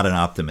just not an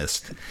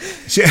optimist.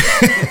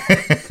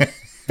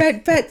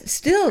 But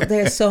still,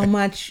 there's so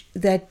much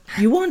that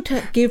you want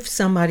to give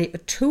somebody a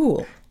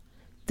tool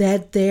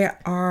that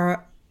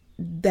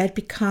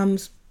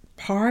becomes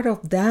part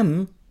of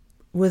them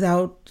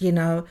without,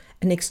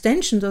 an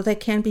extension, so they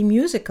can be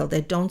musical.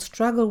 They don't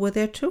struggle with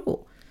their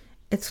tool.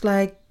 It's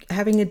like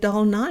having a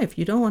dull knife.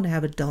 You don't want to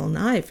have a dull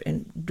knife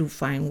and do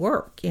fine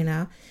work,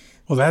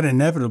 Well, that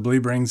inevitably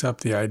brings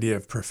up the idea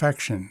of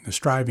perfection, the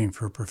striving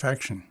for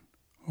perfection.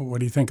 What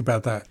do you think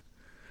about that?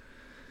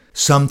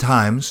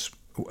 Sometimes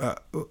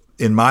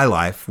in my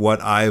life,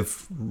 what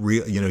I've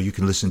you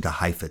can listen to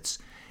Heifetz,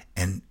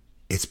 and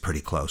it's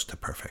pretty close to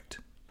perfect.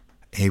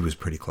 He was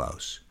pretty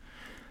close.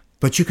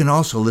 But you can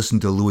also listen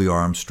to Louis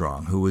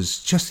Armstrong, who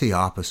was just the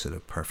opposite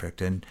of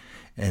perfect, and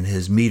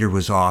his meter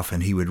was off,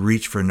 and he would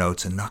reach for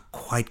notes and not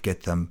quite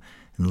get them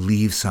and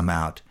leave some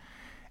out,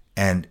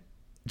 and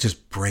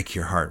just break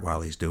your heart while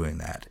he's doing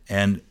that.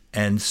 And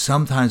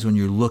sometimes when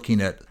you're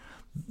looking at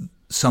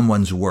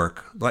someone's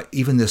work, like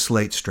even this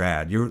late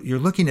Strad, you're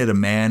looking at a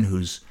man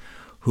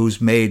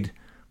who's made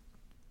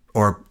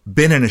or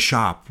been in a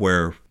shop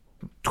where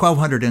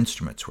 1,200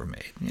 instruments were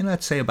made.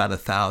 Let's say about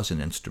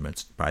 1,000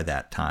 instruments by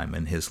that time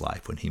in his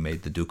life when he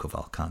made the Duke of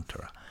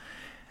Alcantara.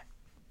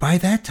 By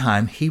that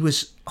time, he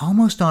was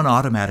almost on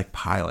automatic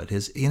pilot.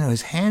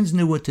 His hands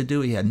knew what to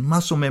do. He had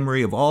muscle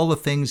memory of all the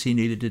things he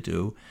needed to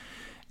do,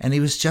 and he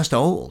was just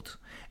old.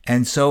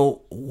 And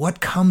so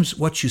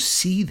what you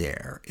see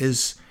there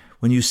is,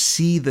 when you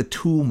see the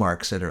tool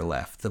marks that are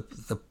left, the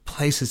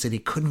places that he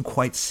couldn't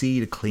quite see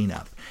to clean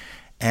up,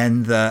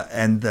 and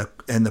the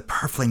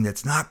purfling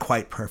that's not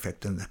quite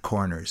perfect in the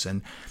corners,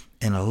 and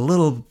a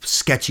little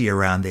sketchy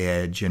around the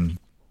edge, and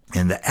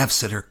the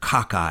F's that are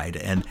cockeyed,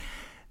 and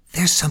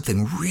there's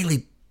something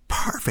really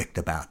perfect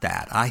about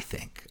that, I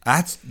think.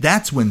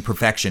 That's when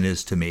perfection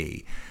is to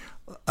me,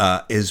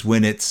 is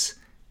when it's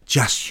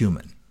just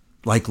human,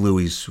 like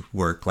Louis'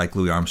 work, like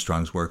Louis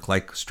Armstrong's work,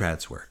 like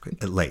Strad's work,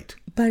 late.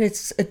 But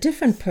it's a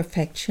different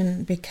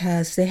perfection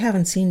because they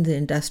haven't seen the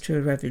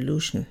Industrial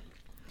Revolution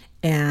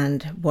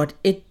and what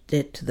it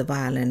did to the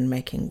violin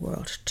making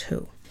world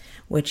too,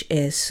 which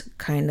is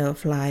kind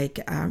of like,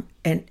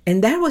 and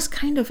that was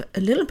kind of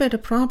a little bit a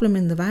problem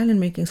in the violin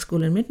making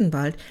school in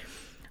Mittenwald,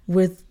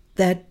 with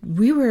that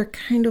we were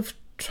kind of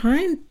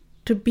trying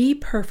to be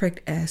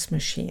perfect as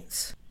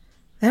machines.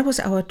 That was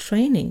our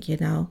training,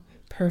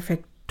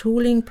 perfect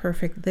tooling,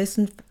 perfect this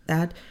and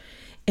that.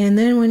 And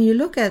then when you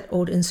look at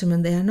old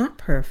instruments, they are not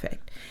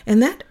perfect.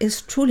 And that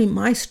is truly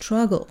my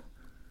struggle,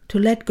 to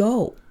let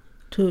go,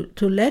 to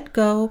let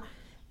go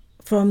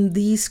from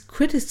these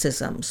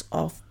criticisms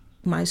of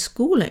my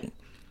schooling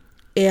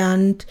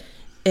and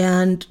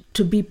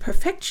to be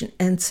perfection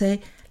and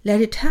say,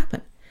 let it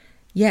happen.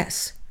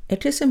 Yes,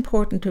 it is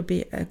important to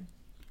be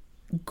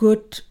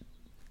good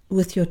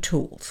with your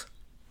tools.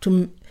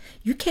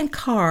 You can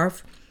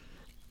carve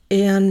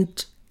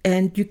and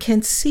you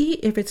can see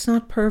if it's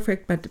not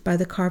perfect, but by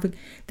the carving,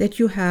 that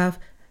you have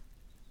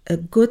a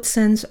good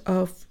sense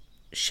of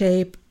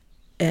shape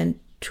and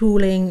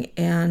tooling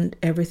and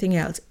everything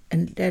else,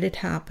 and let it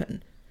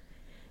happen.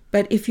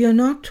 But if you're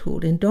not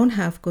tooled and don't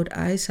have good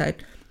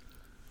eyesight,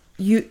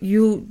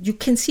 you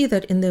can see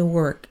that in their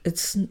work.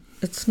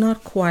 It's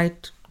not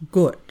quite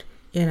good,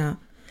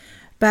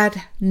 But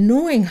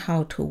knowing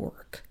how to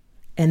work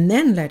and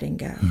then letting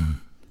go,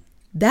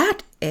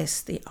 that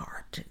is the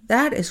art.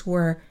 That is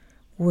where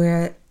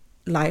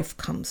life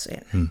comes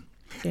in.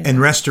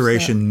 And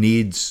restoration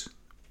needs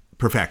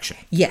perfection.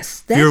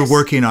 Yes. You're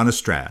working on a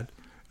Strad.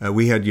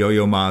 We had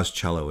Yo-Yo Ma's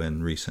cello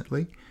in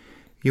recently.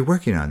 You're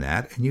working on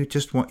that, and you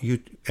just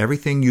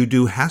everything you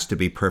do has to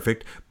be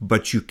perfect,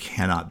 but you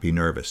cannot be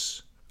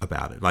nervous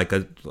about it. Like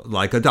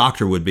a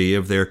doctor would be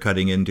if they're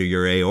cutting into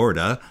your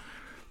aorta.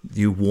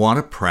 You want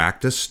a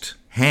practiced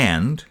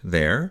hand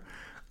there,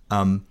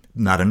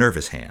 not a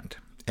nervous hand.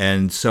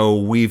 And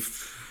so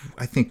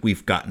I think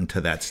we've gotten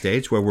to that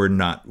stage where we're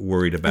not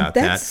worried about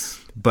that.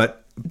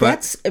 But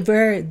that's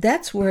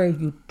where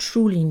you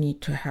truly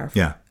need to have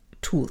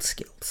tool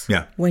skills.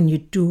 Yeah. When you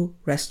do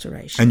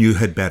restoration. And you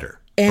had better.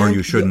 And or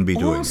you shouldn't be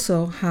doing it. You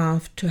also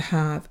have to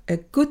have a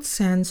good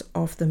sense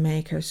of the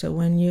maker. So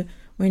when you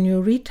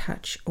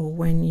retouch or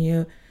when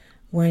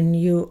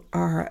you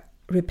are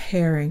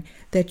repairing,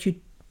 that you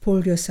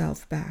pull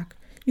yourself back.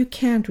 You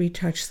can't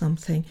retouch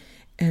something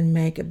and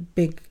make a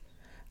big,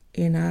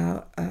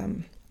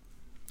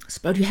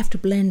 but you have to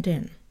blend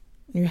in.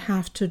 You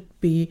have to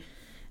be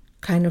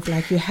kind of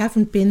like you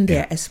haven't been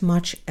there as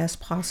much as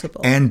possible.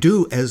 And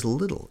do as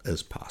little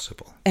as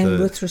possible. And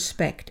with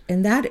respect.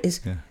 And that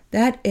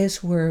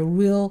is where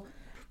real...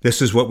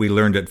 This is what we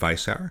learned at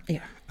Weissauer.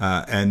 Yeah.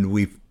 And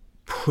we've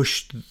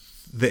pushed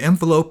the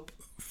envelope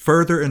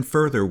further and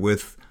further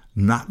with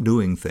not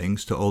doing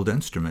things to old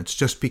instruments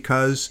just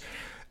because,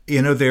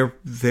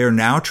 they're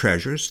now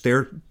treasures.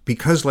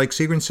 Because, like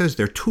Sigrun says,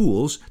 they're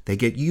tools. They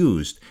get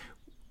used.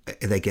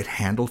 They get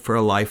handled for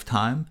a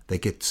lifetime. They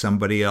get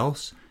somebody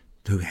else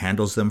who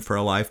handles them for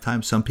a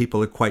lifetime. Some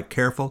people are quite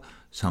careful.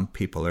 Some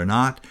people are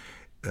not.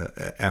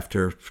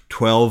 After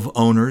 12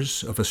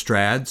 owners of a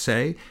Strad,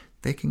 say,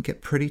 they can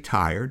get pretty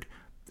tired.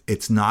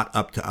 It's not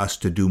up to us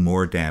to do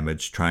more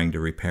damage trying to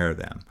repair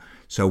them.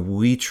 So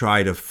we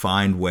try to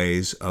find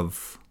ways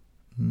of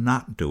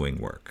not doing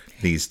work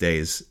these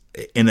days.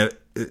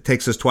 It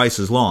takes us twice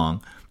as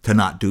long to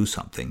not do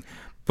something,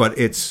 but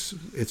it's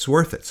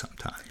worth it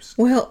sometimes.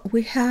 Well,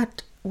 we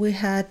had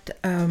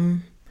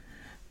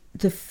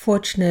the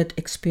fortunate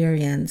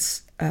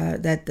experience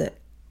that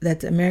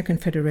the American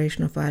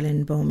Federation of Violin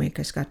and Bow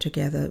Makers got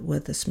together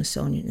with the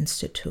Smithsonian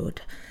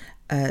Institute.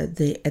 At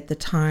the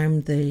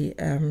time,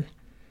 the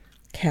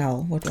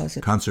CAL, what was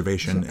it?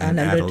 Conservation and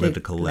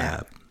Analytical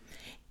Lab.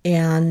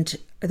 And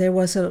there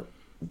was a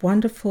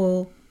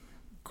wonderful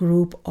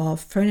group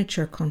of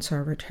furniture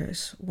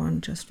conservators.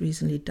 One just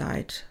recently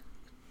died,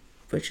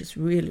 which is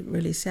really,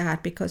 really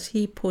sad because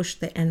he pushed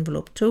the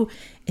envelope too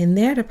in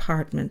their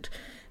department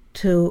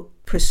to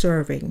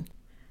preserving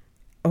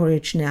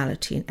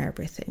originality in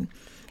everything.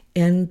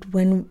 And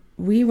when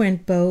we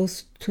went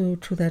both to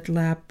that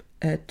lab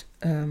at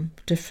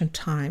different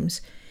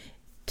times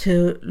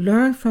to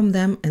learn from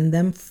them and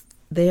them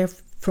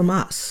from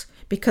us,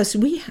 because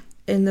we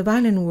in the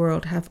violin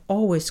world have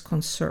always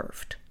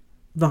conserved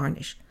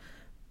varnish,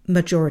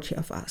 majority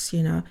of us,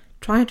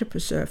 trying to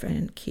preserve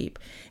and keep.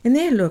 And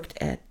they looked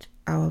at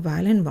our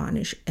violin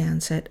varnish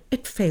and said,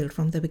 it failed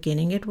from the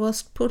beginning, it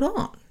was put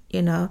on,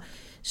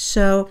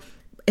 So,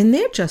 and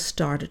they just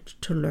started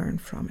to learn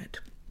from it,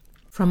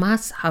 from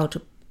us, how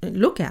to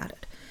look at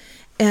it.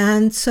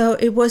 And so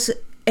it was,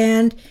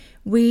 and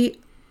we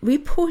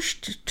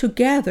pushed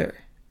together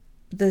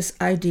this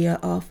idea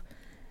of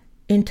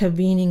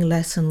intervening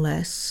less and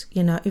less,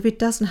 if it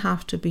doesn't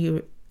have to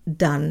be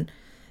done,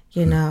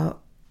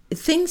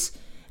 things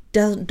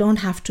don't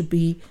have to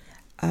be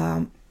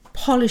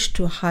polished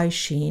to a high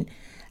sheen.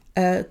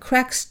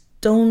 Cracks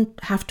don't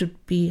have to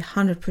be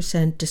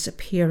 100%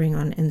 disappearing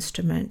on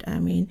instrument. I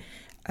mean,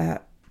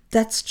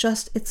 that's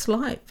just its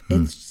life.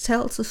 It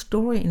tells a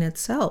story in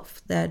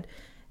itself that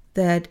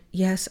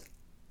yes,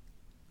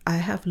 I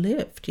have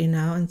lived,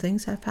 and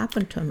things have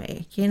happened to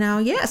me.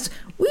 Yes,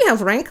 we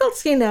have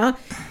wrinkles, you know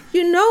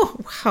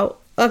how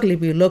ugly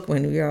we look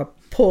when we are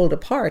pulled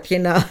apart,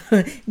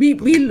 we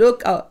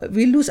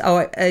lose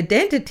our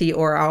identity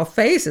or our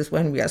faces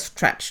when we are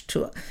stretched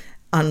to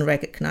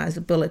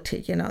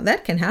unrecognizability.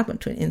 That can happen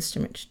to an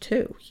instrument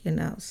too,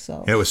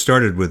 so. It was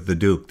started with the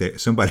Duke.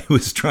 Somebody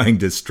was trying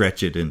to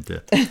stretch it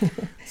into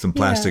some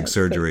plastic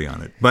surgery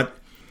on it. But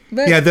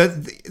yeah,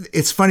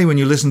 it's funny when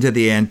you listen to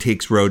the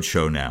Antiques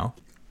Roadshow now.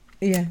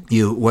 Yeah.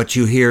 What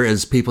you hear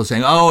is people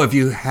saying, "Oh, if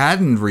you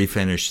hadn't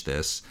refinished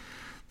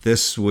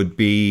this would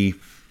be,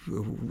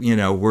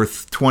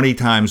 worth 20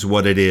 times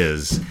what it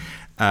is,"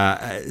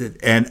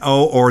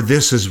 or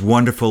this is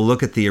wonderful.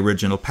 Look at the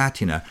original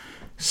patina.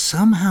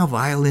 Somehow,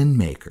 violin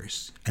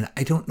makers, and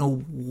I don't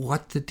know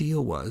what the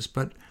deal was,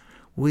 but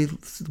we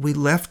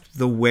left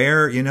the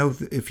wear.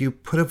 If you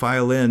put a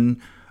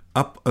violin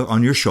up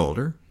on your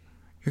shoulder,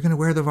 you're going to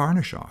wear the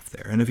varnish off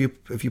there. And if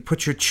you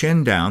put your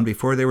chin down,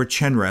 before there were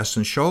chin rests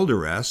and shoulder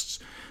rests,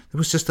 it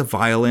was just a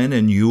violin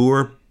and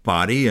your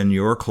body and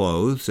your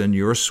clothes and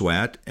your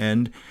sweat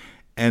and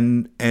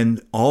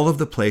all of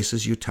the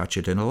places you touch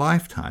it in a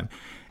lifetime.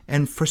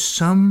 And for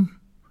some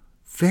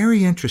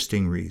very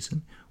interesting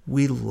reason,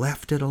 we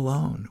left it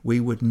alone. We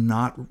would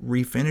not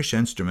refinish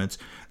instruments.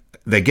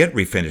 They get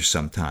refinished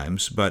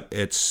sometimes, but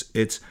it's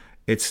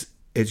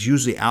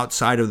usually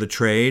outside of the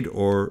trade,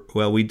 or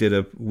we did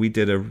a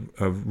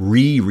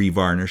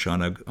revarnish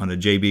on a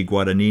JB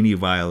Guadagnini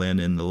violin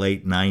in the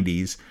late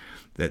 90s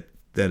that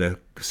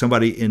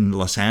somebody in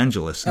Los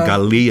Angeles,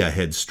 Gallia,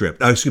 had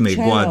stripped.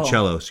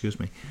 Cello, excuse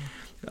me.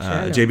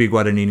 JB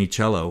Guadagnini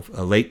cello,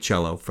 a late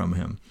cello from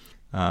him.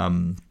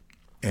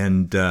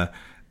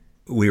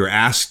 We were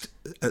asked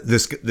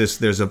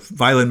there's a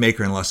violin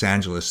maker in Los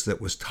Angeles that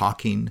was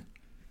talking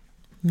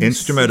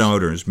instrument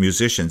owners,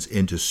 musicians,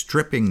 into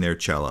stripping their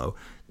cello.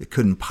 It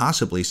couldn't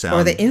possibly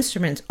sound... Or the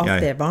instruments of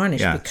their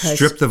varnish, because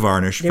strip the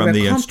varnish from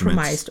the instruments. They were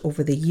compromised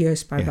over the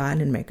years by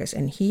violin makers,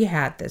 and he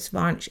had this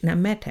varnish, and I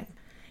met him.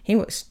 He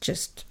was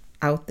just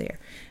out there.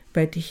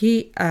 But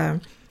he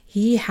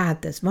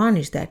had this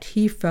varnish that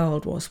he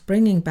felt was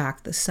bringing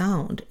back the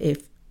sound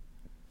if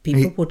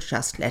people would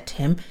just let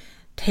him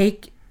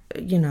take...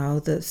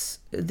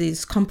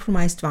 these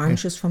compromised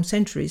varnishes from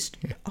centuries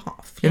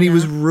off. And he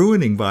was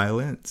ruining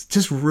violins,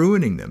 just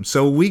ruining them.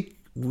 So we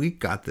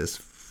got this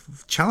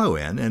cello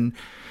in, and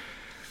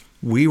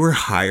we were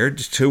hired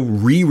to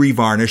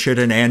re-varnish it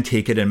and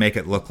antique it and make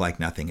it look like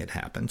nothing had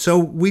happened. So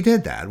we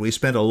did that. We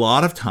spent a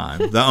lot of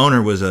time. The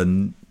owner was a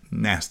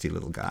nasty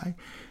little guy.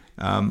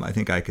 I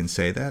think I can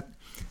say that.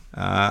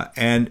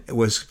 And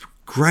was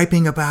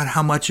griping about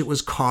how much it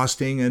was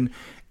costing,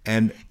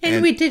 and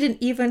we didn't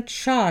even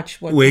charge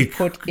what we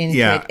put into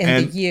it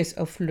in the years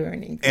of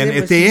learning. And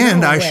at the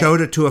end, I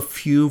showed it to a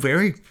few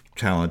very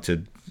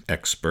talented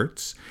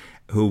experts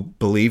who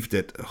believed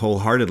it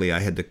wholeheartedly. I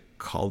had to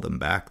call them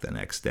back the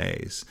next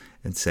days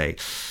and say,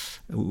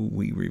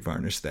 we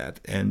revarnished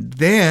that. And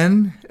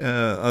then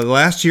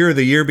last year or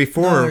the year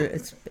before... No,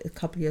 it's a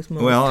couple of years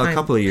more. Well, a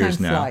couple of years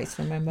time now. Flies,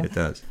 remember? It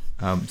does.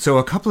 So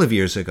a couple of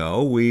years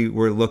ago, we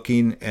were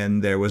looking,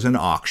 and there was an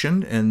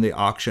auction, and the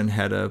auction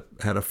had a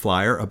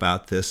flyer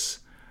about this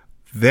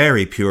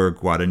very pure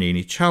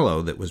Guadagnini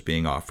cello that was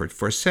being offered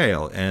for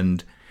sale,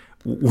 and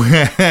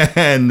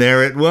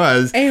there it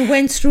was. And it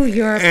went through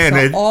Europe,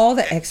 and all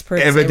the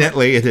experts...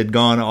 Evidently, it had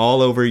gone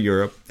all over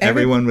Europe.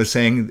 Everyone was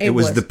saying it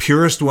was the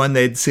purest one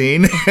they'd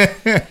seen.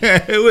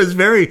 It was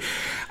very...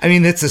 I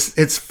mean,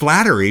 it's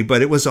flattery,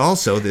 but it was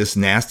also this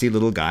nasty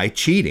little guy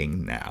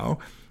cheating now.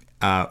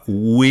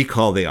 We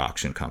called the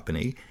auction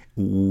company.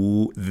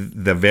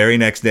 The very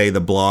next day,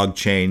 the blog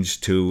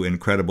changed to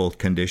incredible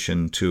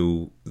condition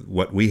to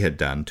what we had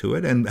done to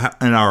it, and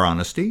our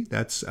honesty.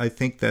 I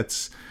think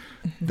that's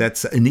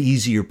an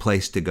easier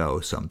place to go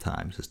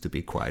sometimes, is to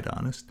be quite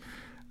honest.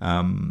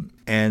 And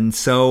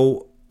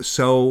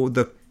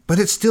but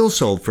it's still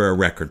sold for a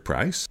record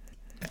price,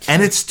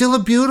 and it's still a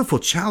beautiful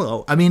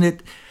cello. I mean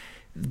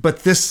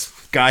but this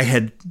guy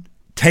had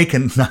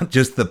taken not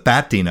just the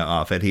patina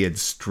off it; he had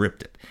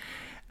stripped it.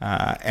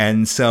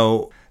 And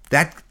so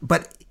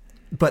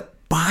but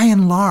by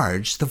and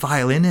large, the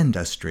violin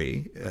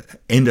industry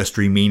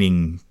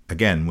meaning,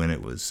 again, when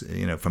it was,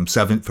 from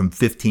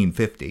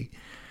 1550,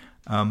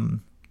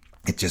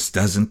 it just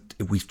doesn't,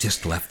 we've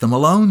just left them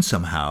alone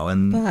somehow.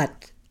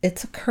 But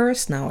it's a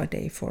curse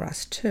nowadays for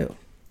us too,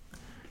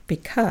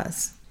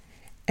 because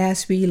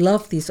as we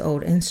love these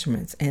old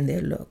instruments and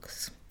their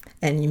looks,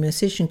 and a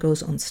musician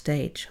goes on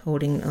stage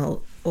holding an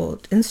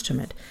old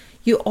instrument,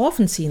 you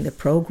often see in the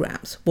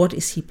programs, what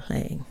is he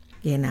playing,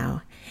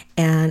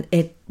 and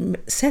it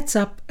sets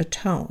up a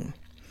tone.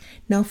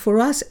 Now, for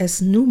us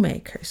as new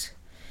makers,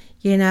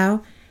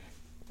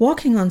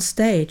 walking on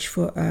stage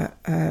for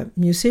a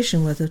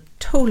musician with a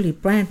totally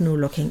brand new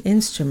looking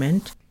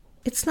instrument,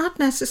 it's not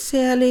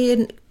necessarily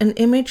an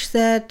image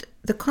that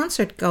the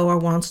concert goer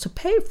wants to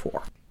pay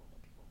for.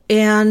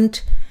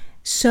 And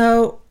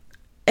so,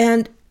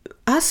 and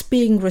us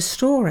being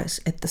restorers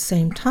at the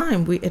same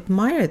time, we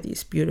admire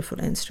these beautiful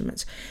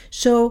instruments.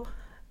 So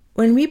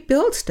when we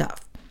build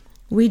stuff,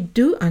 we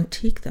do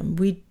antique them.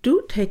 We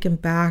do take them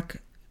back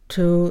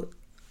to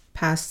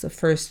past the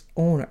first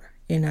owner,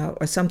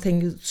 or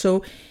something.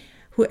 So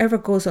whoever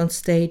goes on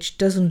stage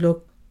doesn't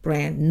look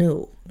brand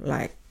new,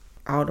 like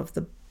out of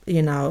the,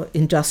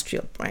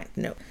 industrial brand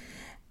new.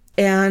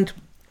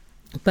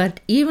 But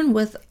even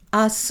with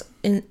us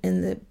in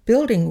the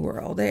building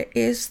world, there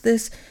is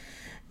this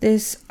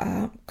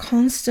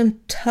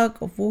constant tug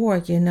of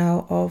war,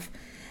 of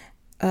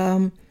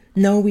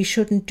no, we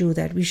shouldn't do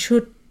that. We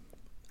should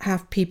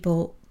have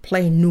people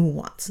play new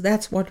ones.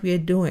 That's what we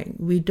are doing.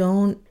 We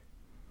don't.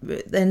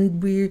 Then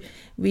we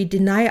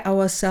deny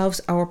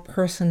ourselves our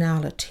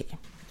personality,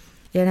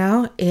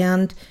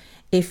 and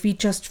if we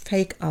just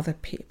fake other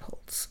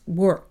people's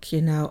work,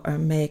 or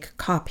make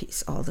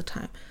copies all the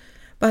time.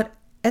 But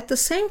at the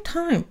same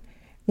time,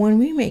 when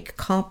we make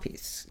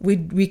copies, we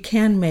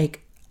can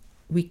make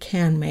a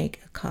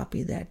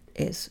copy that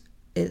is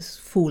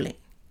fooling,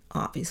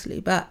 obviously,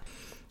 but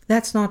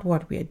that's not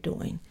what we are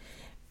doing.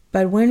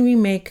 But when we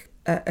make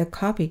a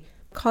copy,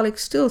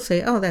 colleagues still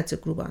say, oh, that's a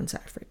Gruber and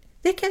Seyfried.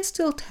 They can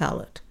still tell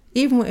it,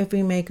 even if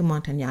we make a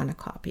Montagnana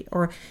copy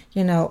or a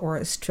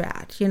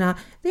Strat.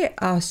 There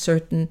are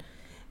certain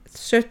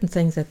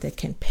things that they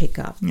can pick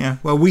up. Yeah,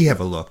 well, we have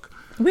a look.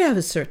 We have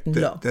a certain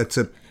look. That's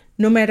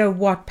no matter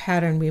what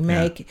pattern we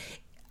make,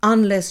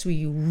 unless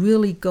we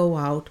really go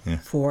out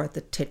for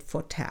the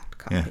tit-for-tat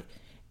copy. Yeah.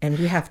 And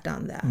we have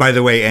done that. By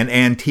the way, and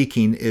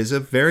antiquing is a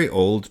very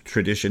old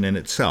tradition in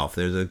itself.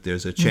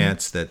 There's a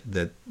chance that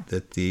the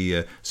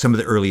some of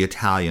the early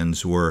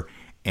Italians were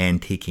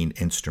antiquing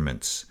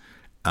instruments.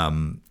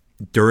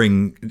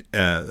 During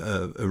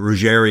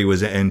Ruggeri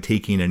was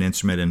antiquing an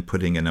instrument and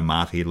putting an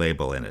Amati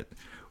label in it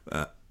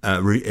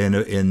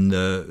in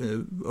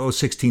the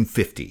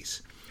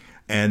 1650s.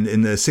 And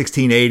in the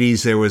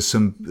 1680s, there was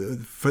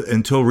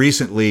until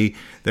recently,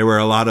 there were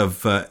a lot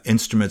of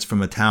instruments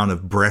from a town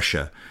of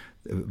Brescia,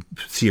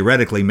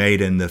 theoretically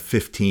made in the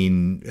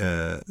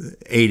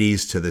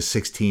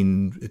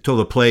 1580s till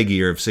the plague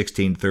year of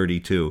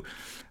 1632,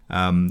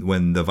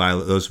 when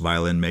those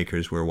violin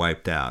makers were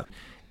wiped out.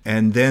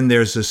 And then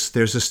there's a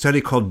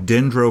study called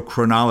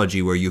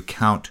dendrochronology, where you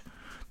count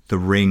the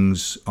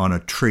rings on a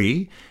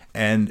tree,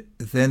 and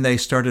then they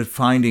started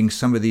finding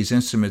some of these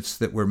instruments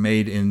that were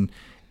made in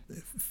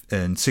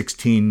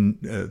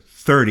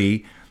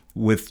 1630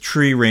 with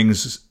tree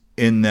rings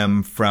in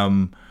them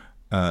from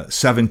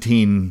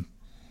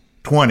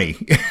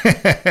 1720,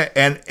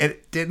 and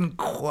it didn't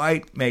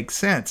quite make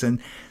sense.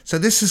 And so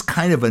this is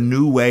kind of a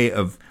new way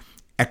of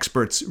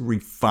experts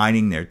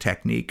refining their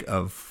technique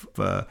of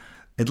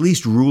at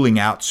least ruling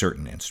out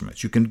certain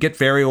instruments. You can get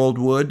very old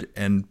wood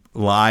and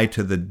lie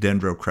to the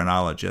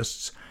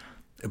dendrochronologists,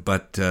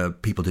 but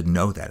people didn't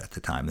know that at the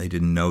time. They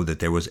didn't know that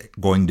there was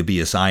going to be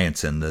a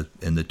science in the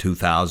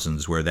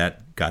 2000s where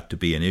that got to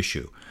be an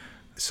issue.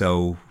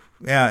 So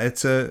yeah,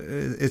 it's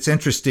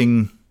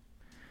interesting.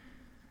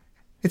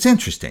 It's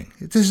interesting.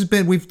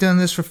 We've done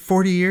this for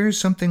 40 years,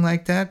 something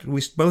like that.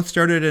 We both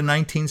started in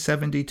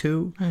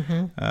 1972.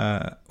 Mm-hmm.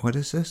 What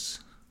is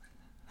this?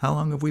 How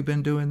long have we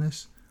been doing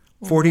this?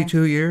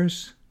 42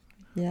 years?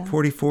 Yeah.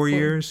 44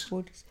 years?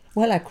 40.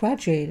 Well, I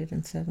graduated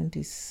in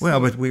 70s. Well,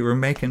 but we were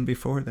making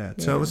before that.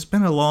 Yeah. So it's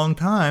been a long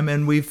time,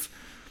 and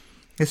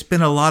it's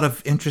been a lot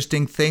of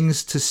interesting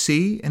things to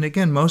see. And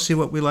again, mostly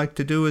what we like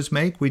to do is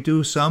we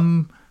do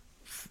some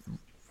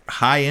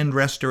high-end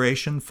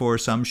restoration for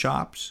some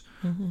shops.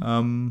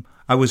 Mm-hmm.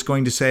 I was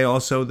going to say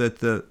also that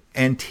the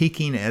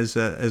antiquing as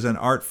an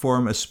art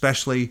form,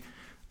 especially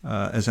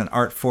as an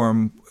art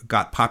form,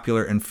 got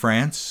popular in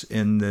France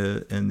in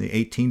the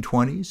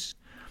 1820s.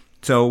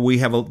 So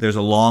there's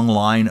a long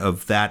line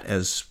of that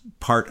as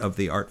part of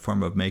the art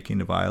form of making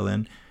a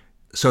violin.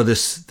 So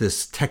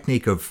this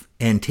technique of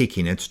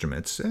antiquing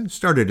instruments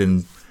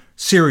started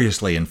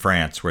seriously in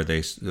France, where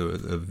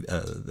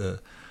the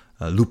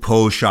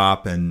Lupeau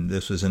shop, and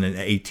this was in the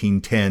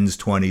 1810s,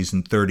 20s,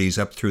 and 30s,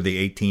 up through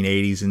the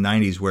 1880s and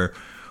 90s,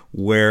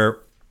 where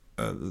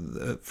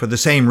for the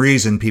same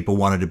reason people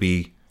wanted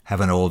to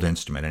have an old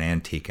instrument, an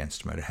antique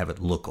instrument, to have it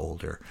look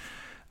older.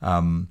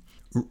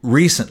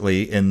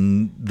 Recently,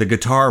 in the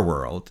guitar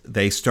world,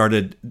 they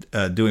started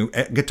doing.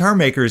 Guitar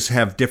makers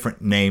have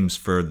different names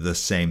for the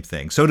same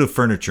thing. So do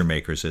furniture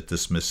makers at the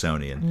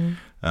Smithsonian.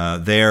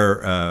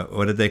 They're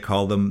what did they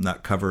call them?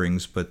 Not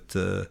coverings, but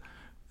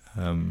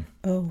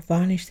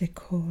varnish. They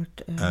call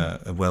it.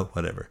 Well,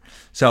 whatever.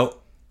 So,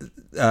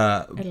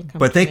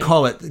 but they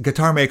call it,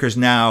 guitar makers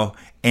now,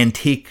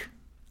 antique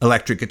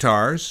electric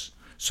guitars.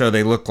 So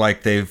they look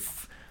like they've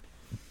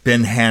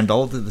been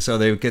handled, so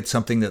they would get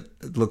something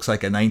that looks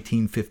like a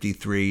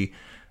 1953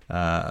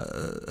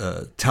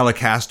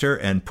 Telecaster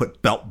and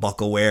put belt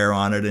buckle wear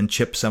on it and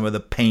chip some of the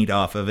paint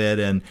off of it,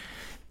 and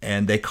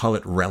and they call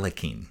it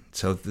relicking.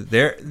 So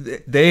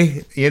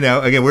they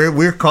again,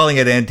 we're calling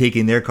it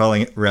antiquing, they're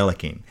calling it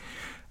relicking.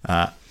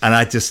 And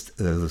I just,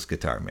 those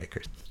guitar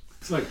makers.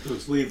 It's like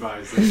those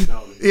Levi's they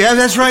sell. Yeah,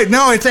 that's right.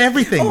 No, it's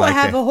everything like that.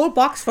 I have a whole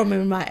box from them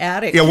in my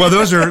attic. Yeah, well,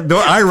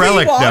 I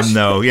relic them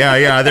though.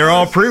 Yeah, they're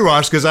all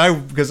pre-washed because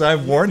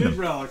I've worn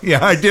them.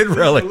 Yeah, I did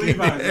relic.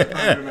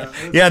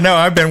 Yeah, no,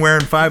 I've been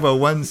wearing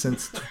 501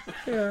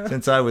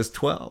 since I was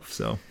 12.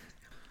 So.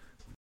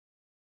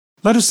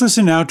 Let us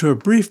listen now to a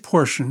brief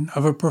portion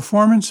of a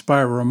performance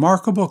by a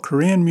remarkable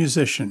Korean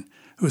musician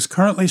who is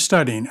currently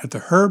studying at the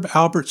Herb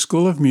Alpert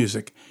School of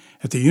Music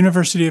at the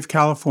University of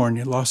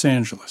California, Los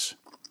Angeles.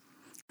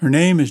 Her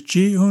name is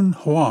Ji-Eun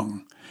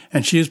Hwang,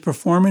 and she is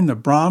performing the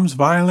Brahms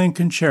Violin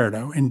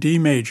Concerto in D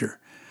major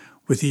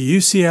with the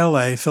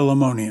UCLA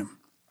Philharmonium.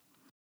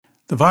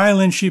 The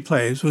violin she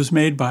plays was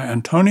made by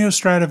Antonio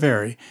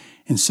Stradivari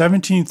in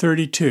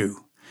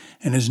 1732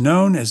 and is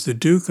known as the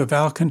Duke of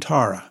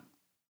Alcantara.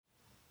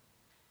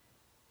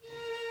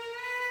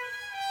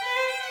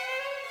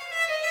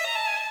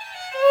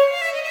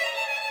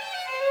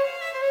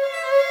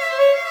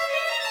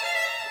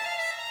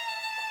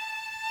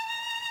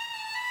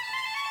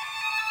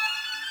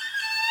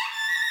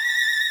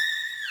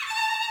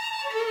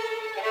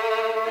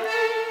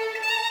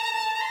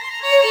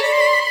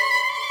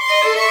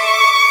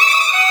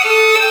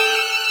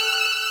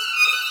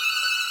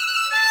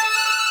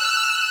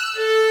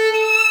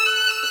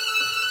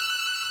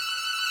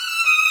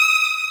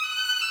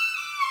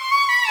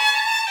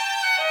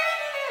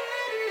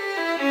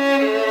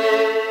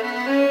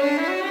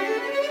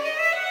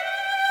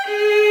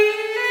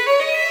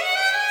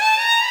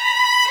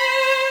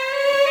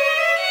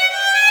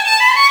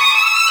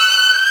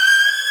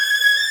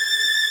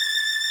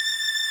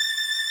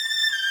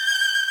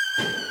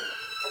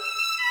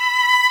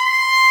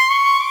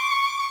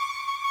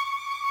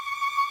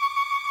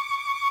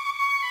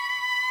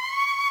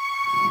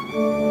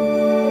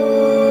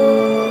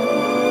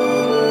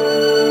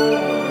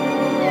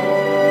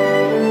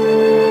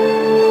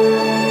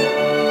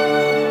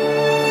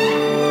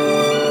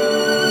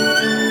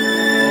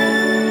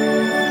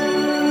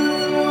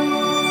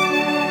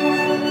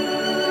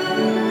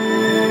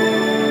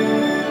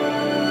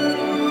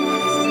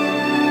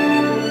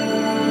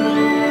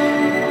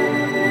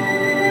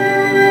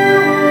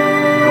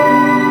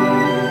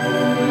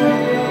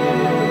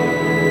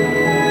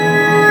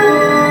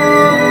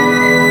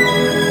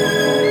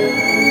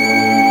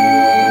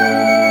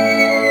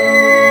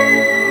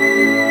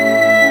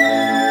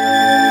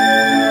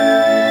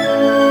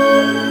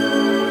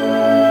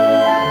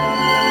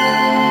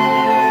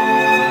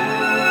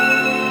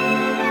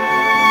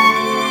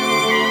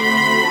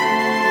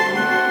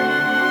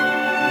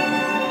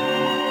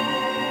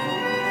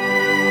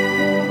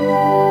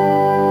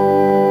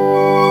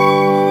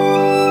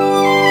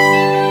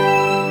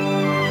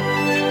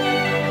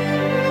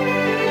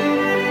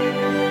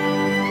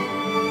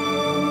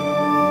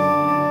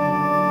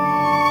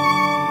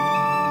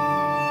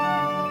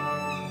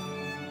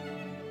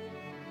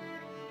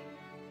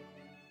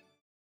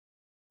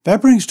 That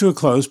brings to a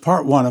close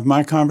part one of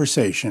my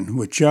conversation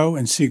with Joe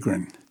and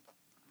Sigrun.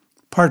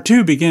 Part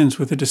two begins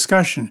with a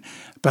discussion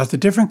about the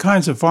different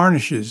kinds of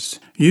varnishes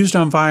used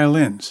on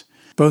violins,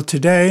 both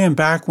today and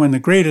back when the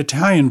great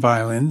Italian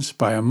violins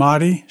by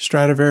Amati,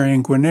 Stradivari,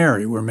 and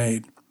Guarneri were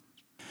made.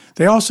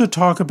 They also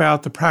talk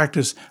about the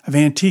practice of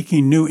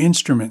antiquing new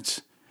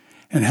instruments,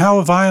 and how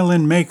a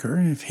violin maker,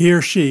 if he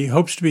or she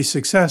hopes to be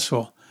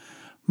successful,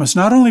 must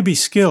not only be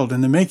skilled in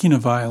the making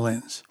of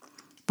violins,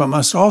 but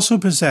must also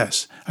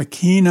possess a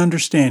keen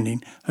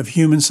understanding of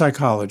human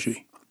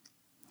psychology.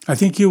 I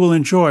think you will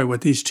enjoy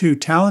what these two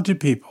talented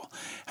people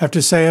have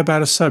to say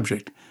about a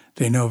subject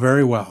they know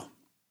very well.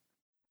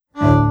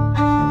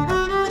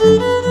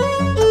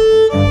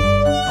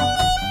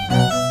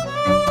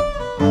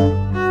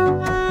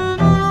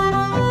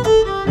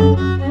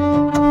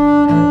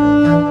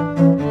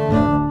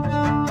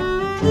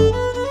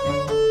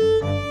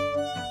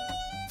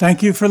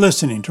 Thank you for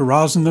listening to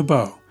Rosin the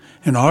Bow,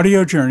 an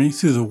audio journey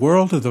through the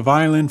world of the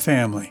violin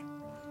family.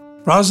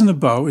 Rosin the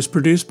Bow is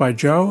produced by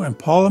Joe and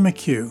Paula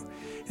McHugh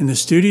in the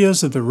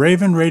studios of the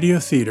Raven Radio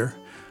Theater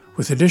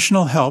with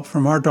additional help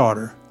from our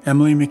daughter,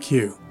 Emily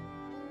McHugh.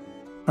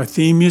 Our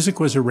theme music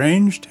was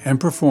arranged and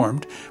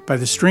performed by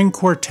the string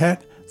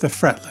quartet, The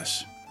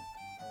Fretless.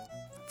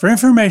 For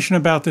information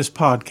about this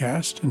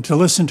podcast and to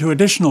listen to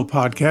additional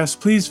podcasts,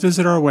 please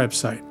visit our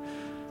website,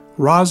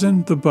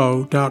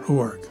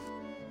 rosinthebow.org.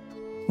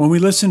 When we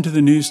listen to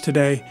the news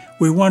today,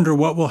 we wonder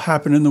what will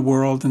happen in the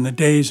world in the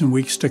days and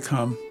weeks to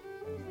come.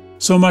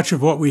 So much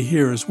of what we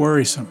hear is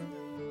worrisome.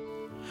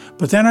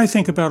 But then I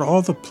think about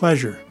all the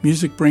pleasure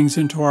music brings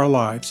into our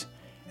lives,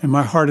 and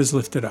my heart is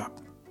lifted up.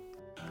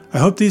 I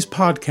hope these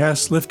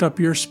podcasts lift up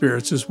your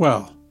spirits as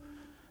well,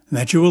 and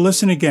that you will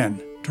listen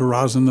again to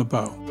Rosin the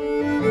Bow.